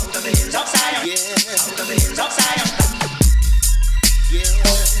 Out of the hills of Zion. Out of the hills of Zion.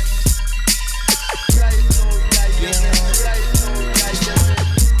 Right now, right now, right now, right now. Right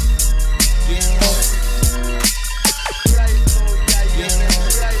now, right now, right now, right now. Right now, right now, right now,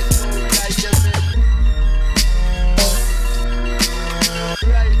 right now.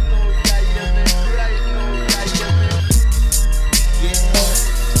 Right now, right now, right now, right now.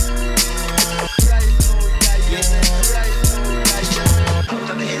 Out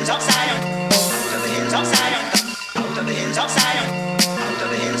of the hills of Zion. Out of the hills of Zion. Out of the hills of Zion. Out of the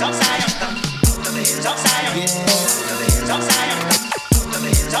hills of Zion. Out of the hills of Zion. Out of the hills of Zion. Out of the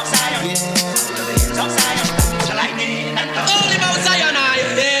hills of Zion. Out of the hills of Zion. The lightning and the all about Zion,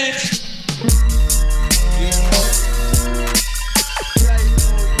 yeah. Right now, right now, right now, right now. Right now, right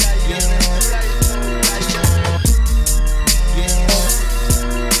now, right now, right now.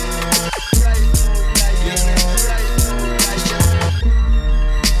 Right now, right now, right now, right now.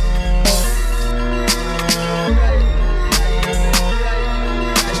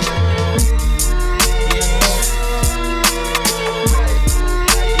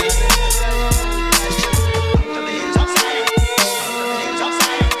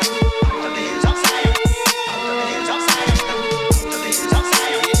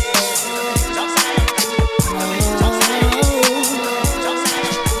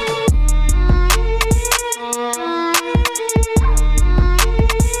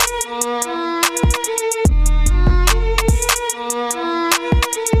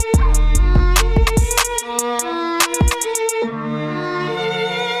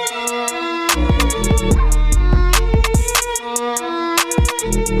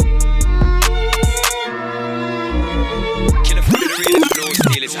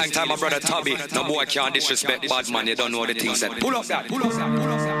 Hang time, my brother Tubby. No boy can't disrespect bad man. You don't know the things that. Pull up that. Pull up that.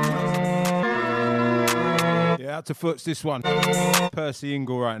 Pull up that. Yeah, out to Foots this one. Percy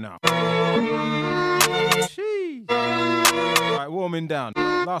Ingle right now. Sheesh. Right, warming down.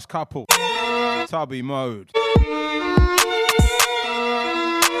 Last couple. Tubby mode.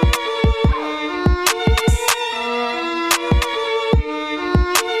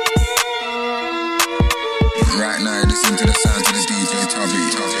 Right now, you listen to the sound of the DJ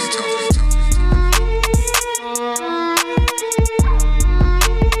Tubby.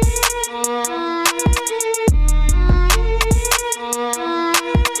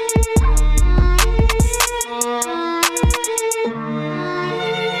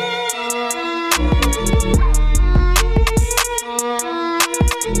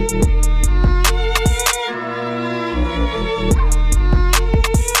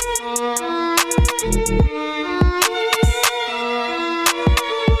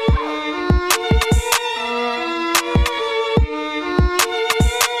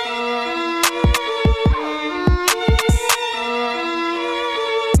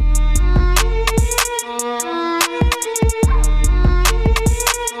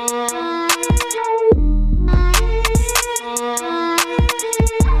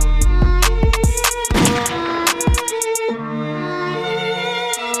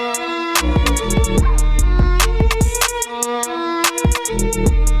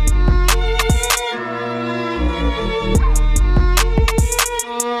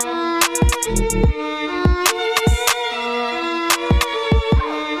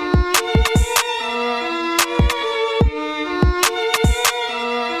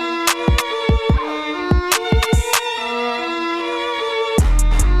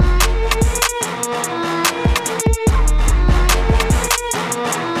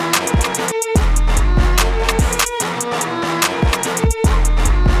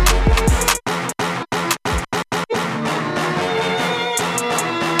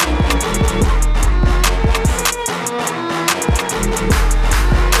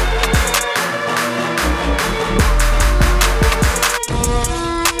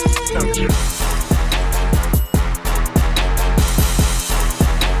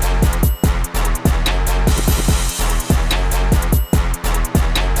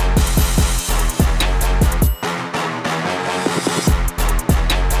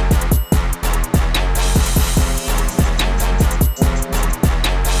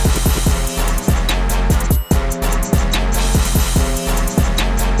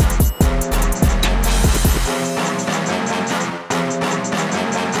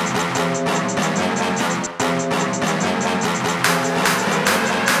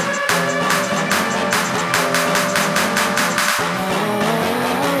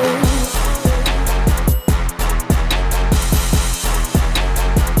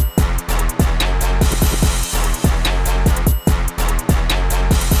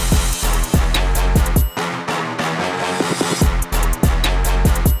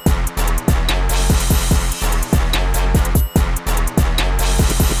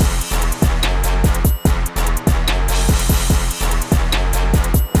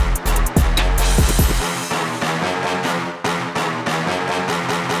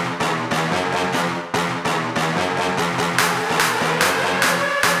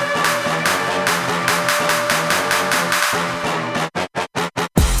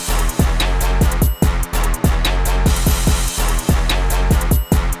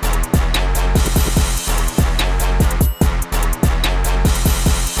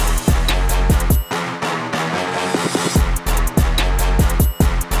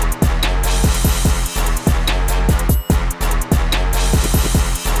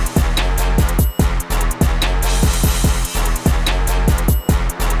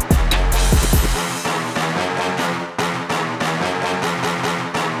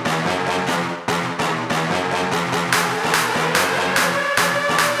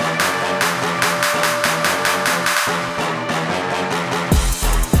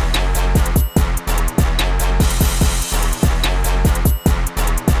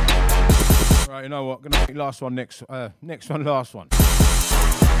 Last one, last one.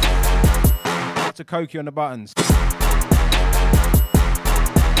 To Koki on the buttons.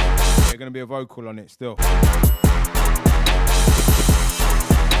 There's going to be a vocal on it still.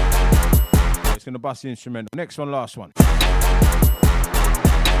 It's going to bust the instrumental. Next one, last one.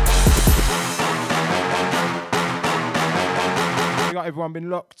 You got everyone been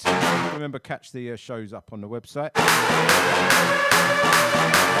locked? Remember, catch the shows up on the website.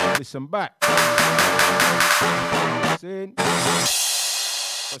 Listen back.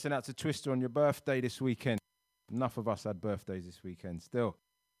 Listen out to Twister on your birthday this weekend. Enough of us had birthdays this weekend still.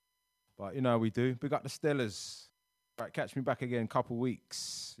 But you know how we do. Big up the Stellars. Right, catch me back again in a couple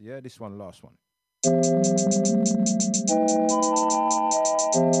weeks. Yeah, this one, last one.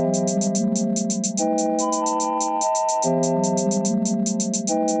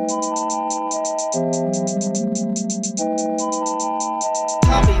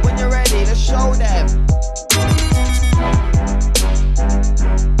 Tommy, when you're ready, let's show them.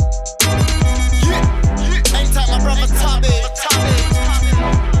 Anytime my brother Tommy.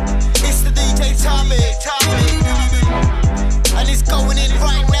 It's the DJ Tommy. And it's going in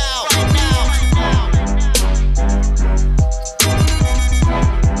right now.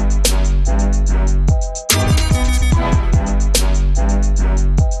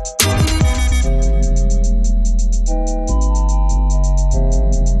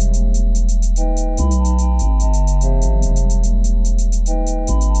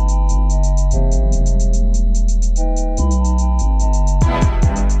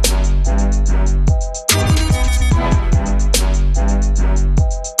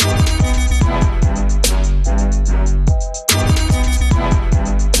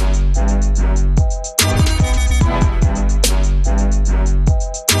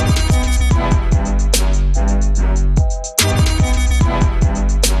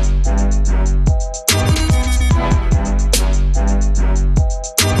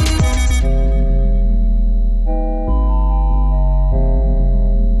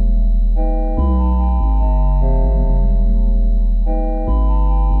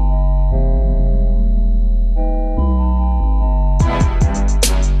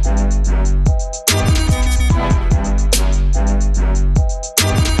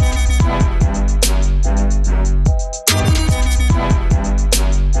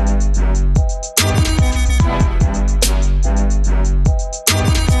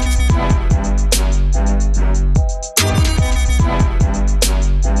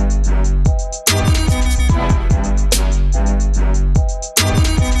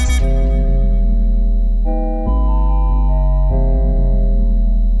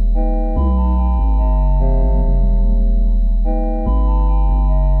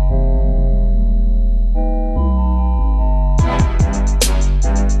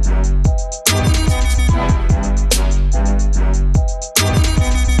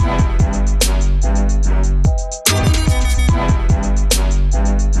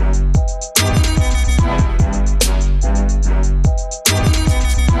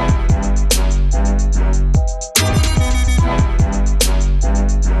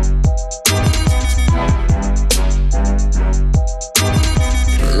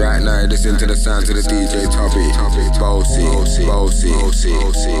 Listen to the sounds of the DJ Tubby. Bossy.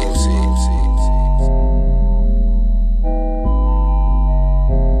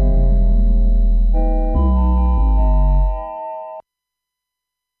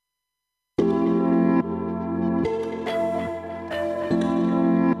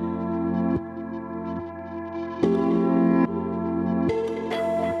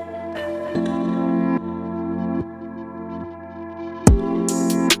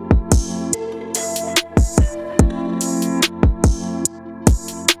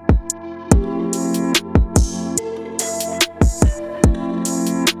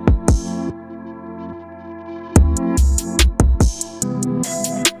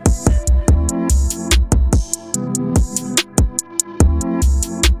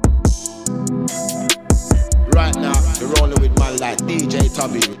 Right now, you're rolling with man like DJ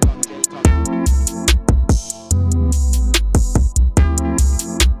Tubby.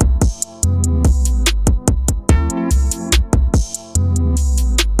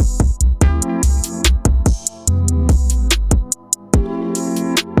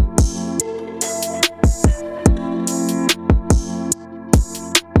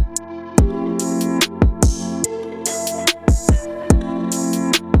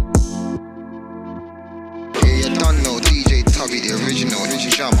 The original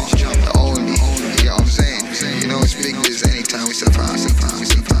drummer, the only, you know what I'm saying? You know it's big biz anytime we step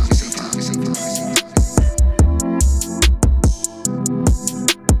out.